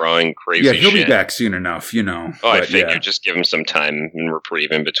just drawing crazy shit. Yeah, he'll be back soon enough, you know. Oh, I figured just give him some time and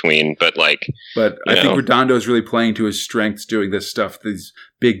reprieve in between. But I think Redondo's really playing to his strengths doing this stuff, these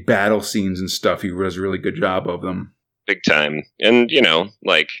big battle scenes and stuff. He does a really good job of them. Big time. And,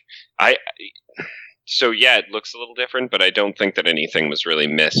 so yeah, it looks a little different, but I don't think that anything was really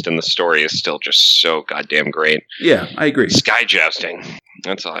missed, and the story is still just so goddamn great. Yeah, I agree. Sky jousting.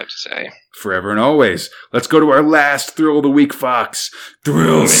 That's all I have to say. Forever and always. Let's go to our last thrill of the week, Fox.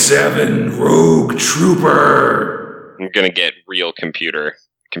 Thrill 7, Rogue Trooper. I'm going to get real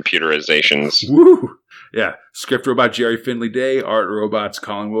computerizations. Woo! Yeah. Script robot Jerry Finley Day, art robots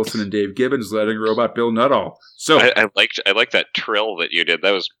Colin Wilson and Dave Gibbons, lettering robot Bill Nuttall. So I liked that trill that you did.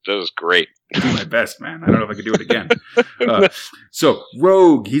 That was great. I do my best, man. I don't know if I could do it again. So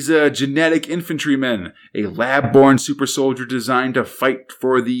Rogue, he's a genetic infantryman, a lab-born super soldier designed to fight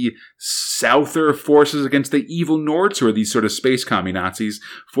for the Souther forces against the evil Nords, who are these sort of space commie Nazis,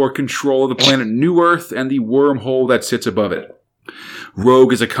 for control of the planet New Earth and the wormhole that sits above it.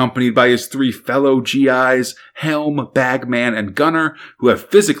 Rogue is accompanied by his 3 fellow GIs, Helm, Bagman, and Gunner, who have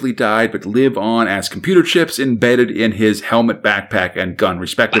physically died but live on as computer chips embedded in his helmet, backpack, and gun,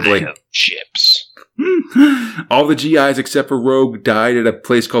 respectively. Chips. All the GIs except for Rogue died at a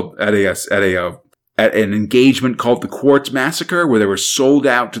place called at an engagement called the Quartz Massacre, where they were sold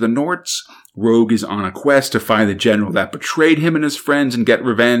out to the Norts. Rogue is on a quest to find the general that betrayed him and his friends and get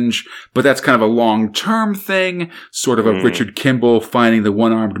revenge, but that's kind of a long-term thing, sort of a Richard Kimball finding the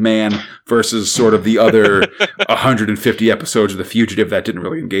one-armed man versus sort of the other 150 episodes of The Fugitive that didn't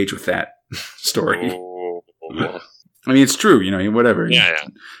really engage with that story. Oh. I mean, it's true, whatever. Yeah.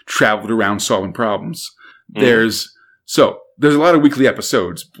 Traveled around solving problems. There's a lot of weekly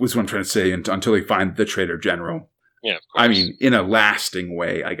episodes, is what I'm trying to say, until they find the traitor general. Yeah, of course. I mean, in a lasting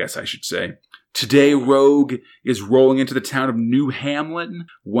way, I guess I should say. Today, Rogue is rolling into the town of New Hamlin,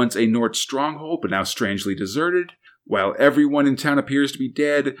 once a Nort stronghold, but now strangely deserted. While everyone in town appears to be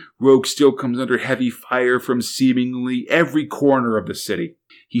dead, Rogue still comes under heavy fire from seemingly every corner of the city.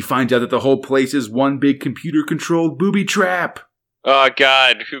 He finds out that the whole place is one big computer-controlled booby trap. Oh,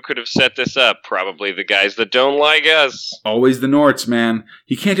 God, who could have set this up? Probably the guys that don't like us. Always the Norts, man.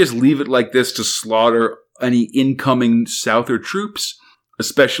 He can't just leave it like this to slaughter any incoming Souther troops,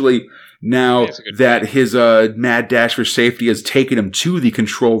 especially now that his mad dash for safety has taken him to the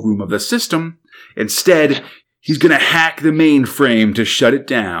control room of the system. Instead, he's going to hack the mainframe to shut it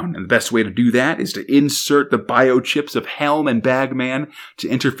down. And the best way to do that is to insert the biochips of Helm and Bagman to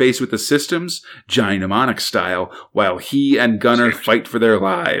interface with the systems, Johnny Mnemonic style, while he and Gunner fight for their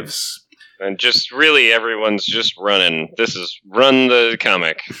lives. And just really everyone's just running. This is Run the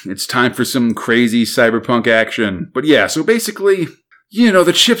Comic. It's time for some crazy cyberpunk action. But yeah, so basically,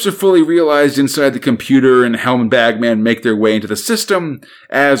 the chips are fully realized inside the computer, and Helm and Bagman make their way into the system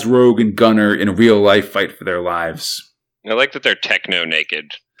as Rogue and Gunner in real life fight for their lives. I like that they're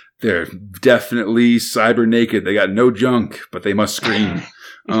techno-naked. They're definitely cyber-naked. They got no junk, but they must scream.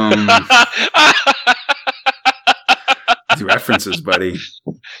 References, buddy.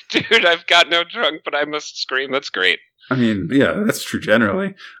 Dude, I've got no drunk, but I must scream. That's great. I mean, yeah, that's true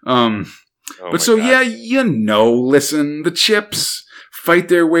generally. Listen, the chips fight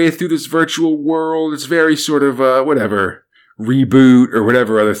their way through this virtual world. It's very sort of, reboot or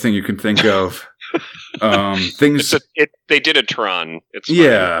whatever other thing you can think of. Things. They did a Tron. It's funny.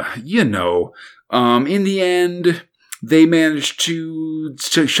 Yeah, in the end, they managed to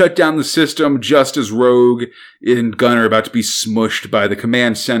shut down the system just as Rogue and Gunner are about to be smushed by the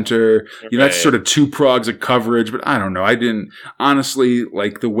command center. Okay. That's sort of 2 progs of coverage, but I don't know. I didn't, honestly,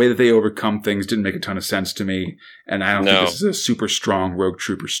 the way that they overcome things didn't make a ton of sense to me. And I don't think this is a super strong Rogue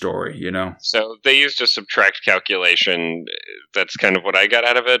Trooper story, So they used a subtract calculation. That's kind of what I got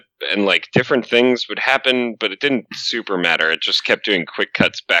out of it. And different things would happen, but it didn't super matter. It just kept doing quick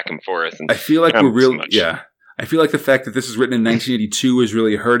cuts back and forth. And I feel like I feel like the fact that this is written in 1982 is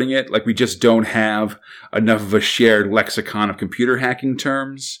really hurting it. We just don't have enough of a shared lexicon of computer hacking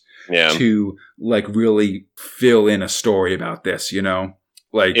terms to, really fill in a story about this,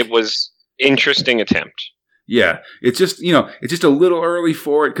 It was interesting attempt. Yeah, it's just, it's just a little early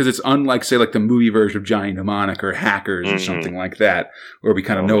for it because it's unlike, say, the movie version of Johnny Mnemonic or Hackers or something like that, where we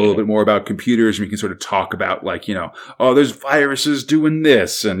kind of know a little bit more about computers and we can sort of talk about, there's viruses doing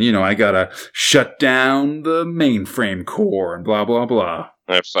this and, I gotta shut down the mainframe core and blah, blah, blah.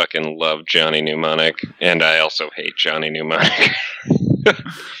 I fucking love Johnny Mnemonic, and I also hate Johnny Mnemonic.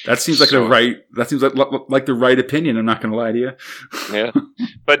 That seems like the right opinion. I'm not going to lie to you. Yeah,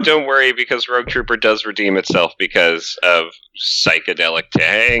 but don't worry because Rogue Trooper does redeem itself because of psychedelic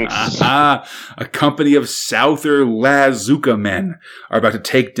tanks. A company of Souther Lazuka men are about to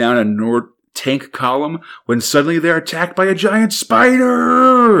take down a Nord tank column when suddenly they're attacked by a giant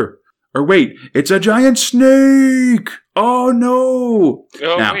spider. Or wait, it's a giant snake! Oh no!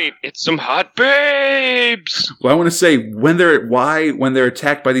 Wait, it's some hot babes! Well, I want to say, when they're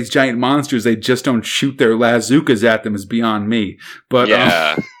attacked by these giant monsters, they just don't shoot their Lazukas at them is beyond me. But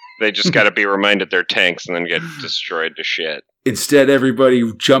yeah, they just gotta be reminded they're tanks and then get destroyed to shit. Instead,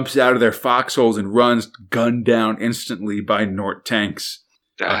 everybody jumps out of their foxholes and runs, gunned down instantly by Nort tanks.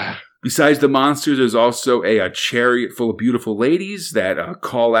 Besides the monsters, there's also a chariot full of beautiful ladies that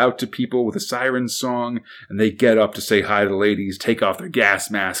call out to people with a siren song, and they get up to say hi to the ladies, take off their gas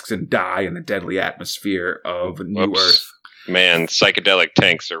masks, and die in the deadly atmosphere of New Earth. Man, psychedelic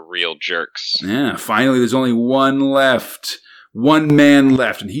tanks are real jerks. Yeah, finally, there's only one left. One man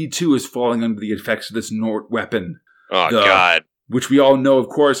left, and he too is falling under the effects of this Nort weapon. Oh, God. Which we all know, of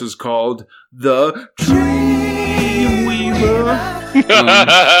course, is called the Dreamweaver.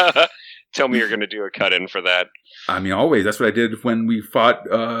 Tell me you're going to do a cut-in for that. I mean, always. That's what I did when we fought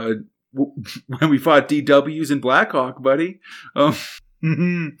DWs in Blackhawk, buddy. But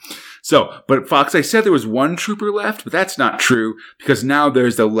Fox, I said there was one trooper left, but that's not true, because now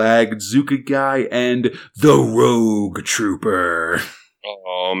there's the Lagzuka guy and the Rogue Trooper.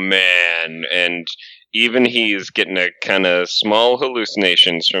 Oh, man. And even he's getting a kind of small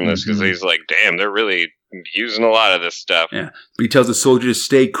hallucinations from this, because he's like, damn, they're really using a lot of this stuff. Yeah. But he tells the soldier to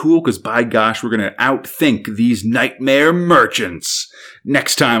stay cool, because by gosh, we're going to outthink these nightmare merchants.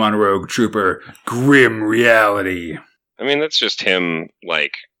 Next time on Rogue Trooper, Grim Reality. I mean, that's just him,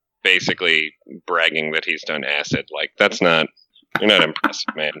 like, basically bragging that he's done acid. Like, you're not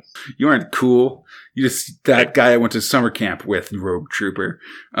impressive, man. You aren't cool. You just, that guy I went to summer camp with, Rogue Trooper.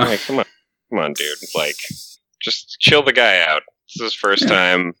 Like, come on, dude. Like, just chill the guy out. This is his first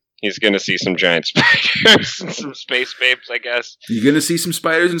time. He's going to see some giant spiders and some space babes, I guess. You're going to see some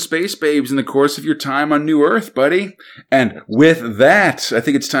spiders and space babes in the course of your time on New Earth, buddy. And with that, I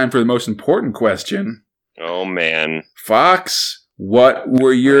think it's time for the most important question. Oh, man. Fox, what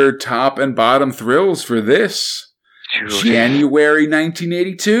were your top and bottom thrills for this January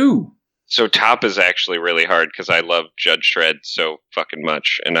 1982? So top is actually really hard because I love Judge Dredd so fucking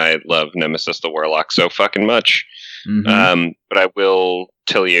much, and I love Nemesis the Warlock so fucking much. But I will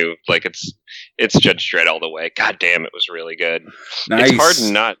tell you, like, it's Judge Dredd all the way. God damn, it was really good. Nice. It's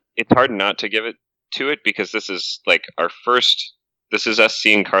hard not to give it to it, because this is like this is us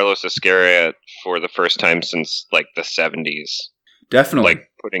seeing Carlos Escarria for the first time since like the 70s. Definitely.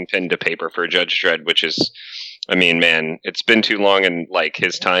 Like putting pen to paper for Judge Dredd, which is, I mean, man, it's been too long, and like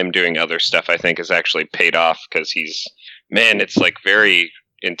his time doing other stuff, I think, has actually paid off, because it's like very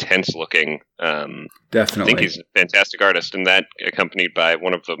intense looking. Definitely. I think he's a fantastic artist, and that accompanied by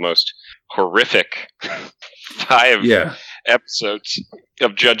one of the most horrific 5 episodes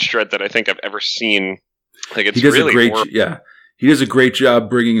of Judge Dredd that I think I've ever seen. Like, it's really He does a great job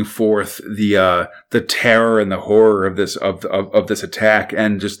bringing forth the terror and the horror of this this attack,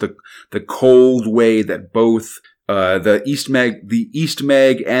 and just the cold way that both the East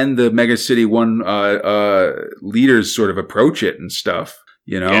Meg and the Mega City 1 leaders sort of approach it and stuff.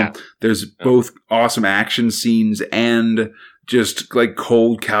 You know, there's both awesome action scenes and just like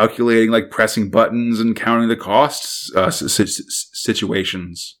cold calculating, like pressing buttons and counting the costs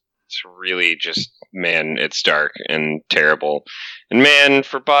situations. It's really just, man, it's dark and terrible. And man,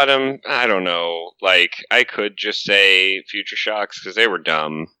 for bottom, I don't know. Like, I could just say Future Shocks, because they were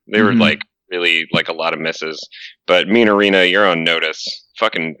dumb. They were like really like a lot of misses. But Mean Arena, you're on notice.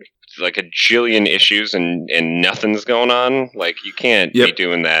 Fucking like a jillion issues and nothing's going on. Like, you can't be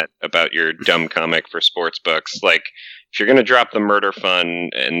doing that about your dumb comic for sports books. Like, if you're gonna drop the murder fun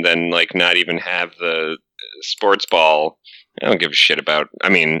and then like not even have the sports ball, I don't give a shit about. I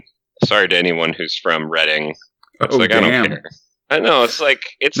mean, sorry to anyone who's from Reading. It's I don't care. I know, it's like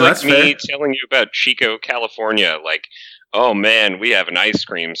me telling you about Chico, California. Like, oh man, we have an ice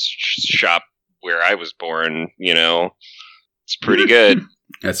cream shop where I was born. You know, it's pretty good.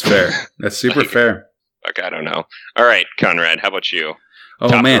 That's fair. That's super fair. Like, I don't know. All right, Conrad, how about you? Oh,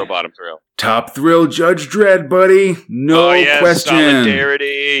 top man. Thrill, bottom thrill. Top thrill, Judge Dredd, buddy. No question.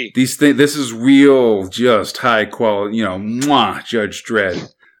 Solidarity. This is real, just high quality. You know, Judge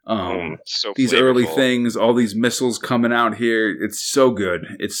Dredd. So these flavorful. early things, all these missiles coming out here, it's so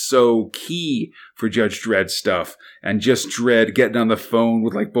good. It's so key for Judge Dredd stuff. And just Dredd getting on the phone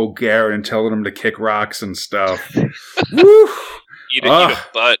with like Bulgarin and telling him to kick rocks and stuff. Woo! Eat a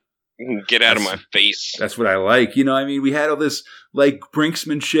butt. Get out of my face. That's what I like. You know, I mean, we had all this like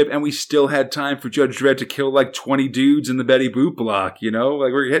brinksmanship, and we still had time for Judge Dredd to kill like 20 dudes in the Betty Boop block. You know,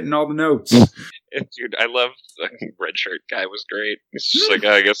 like we're hitting all the notes. Dude, I love the red shirt guy. Was great. It's just like,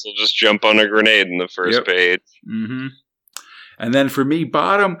 I guess I'll just jump on a grenade in the first page. Mm-hmm. And then for me,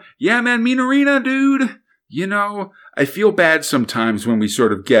 bottom, man, Mean Arena, dude. You know, I feel bad sometimes when we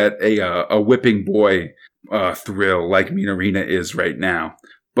sort of get a whipping boy thrill like Mean Arena is right now.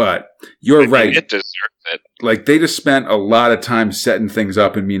 But you're right. It deserves it. like they just spent a lot of time setting things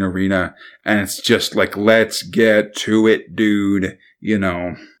up in Mean Arena, and it's just like, let's get to it, dude. You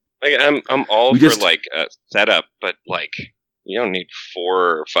know, like I'm all for like a setup, but like you don't need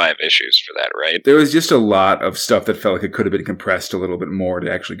 4 or 5 issues for that, right? There was just a lot of stuff that felt like it could have been compressed a little bit more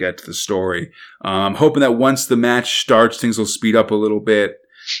to actually get to the story. I'm hoping that once the match starts, things will speed up a little bit.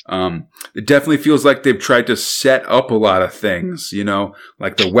 It definitely feels like they've tried to set up a lot of things, you know,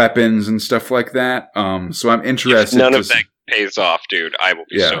 like the weapons and stuff like that. So I'm interested. If none of that pays off, dude, I will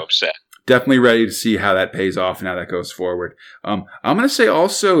be so upset. Definitely ready to see how that pays off and how that goes forward. I'm going to say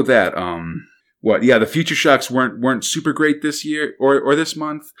also that, the Future Shocks weren't super great this year or this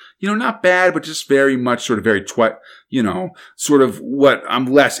month. You know, not bad, but just very much sort of very sort of what I'm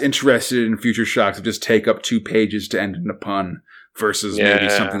less interested in Future Shocks of just take up 2 pages to end in a pun. Versus maybe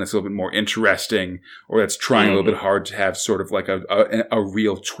something that's a little bit more interesting, or that's trying a little bit hard to have sort of like a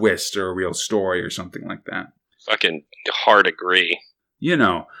real twist or a real story or something like that. Fucking hard agree. You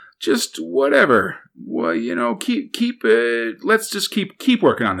know, just whatever. Well, you know, keep it. Let's just keep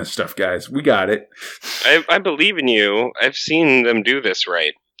working on this stuff, guys. We got it. I believe in you. I've seen them do this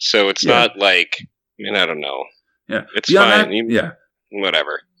right, so it's not like I don't know. Yeah, it's fine.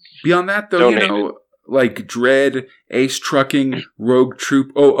 Whatever. Beyond Beyond that, though, don't like Dread, Ace Trucking, Rogue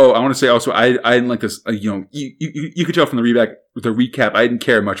Troop. I want to say also, I didn't like this. You could tell from the recap, I didn't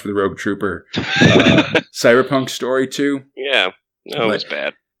care much for the Rogue Trooper Cyberpunk story too. Yeah, no, it was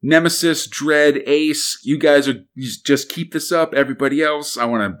bad. Nemesis, Dread, Ace, you guys just keep this up. Everybody else, I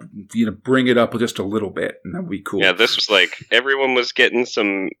want to bring it up just a little bit, and that'll be cool. Yeah, this was like everyone was getting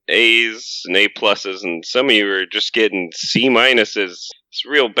some A's and A pluses, and some of you were just getting C minuses. It's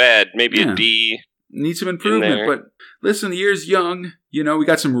real bad. Maybe a D. Need some improvement, but listen, the year's young. You know, we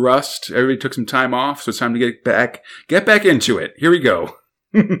got some rust. Everybody took some time off, so it's time to get back into it. Here we go.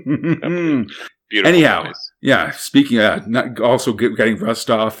 Beautiful. Anyhow, boys. Speaking of also getting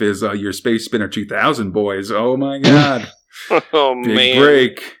rust off is your Space Spinner 2000 boys. Oh my god! Oh big man!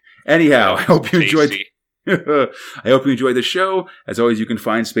 Break. Anyhow, I hope you enjoyed. I hope you enjoyed the show. As always, you can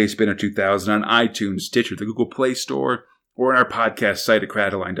find Space Spinner 2000 on iTunes, Stitcher, the Google Play Store, or on our podcast site at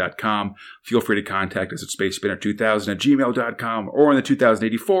Crataline.com. Feel free to contact us at spacespinner2000@gmail.com, or on the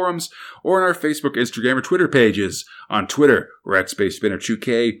 2080 forums, or on our Facebook, Instagram, or Twitter pages. On Twitter, we're at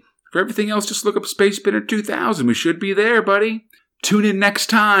SpaceSpinner2K. For everything else, just look up Space Spinner 2000. We should be there, buddy. Tune in next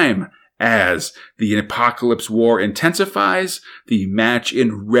time as the Apocalypse War intensifies, the match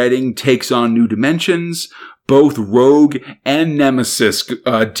in Reading takes on new dimensions, both Rogue and Nemesis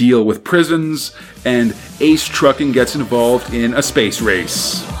deal with prisons, and Ace Trucking gets involved in a space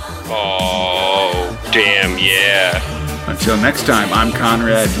race. Oh, damn, yeah. Until next time, I'm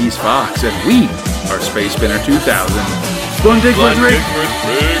Conrad, he's Fox, and we are Space Spinner 2000. Blundig,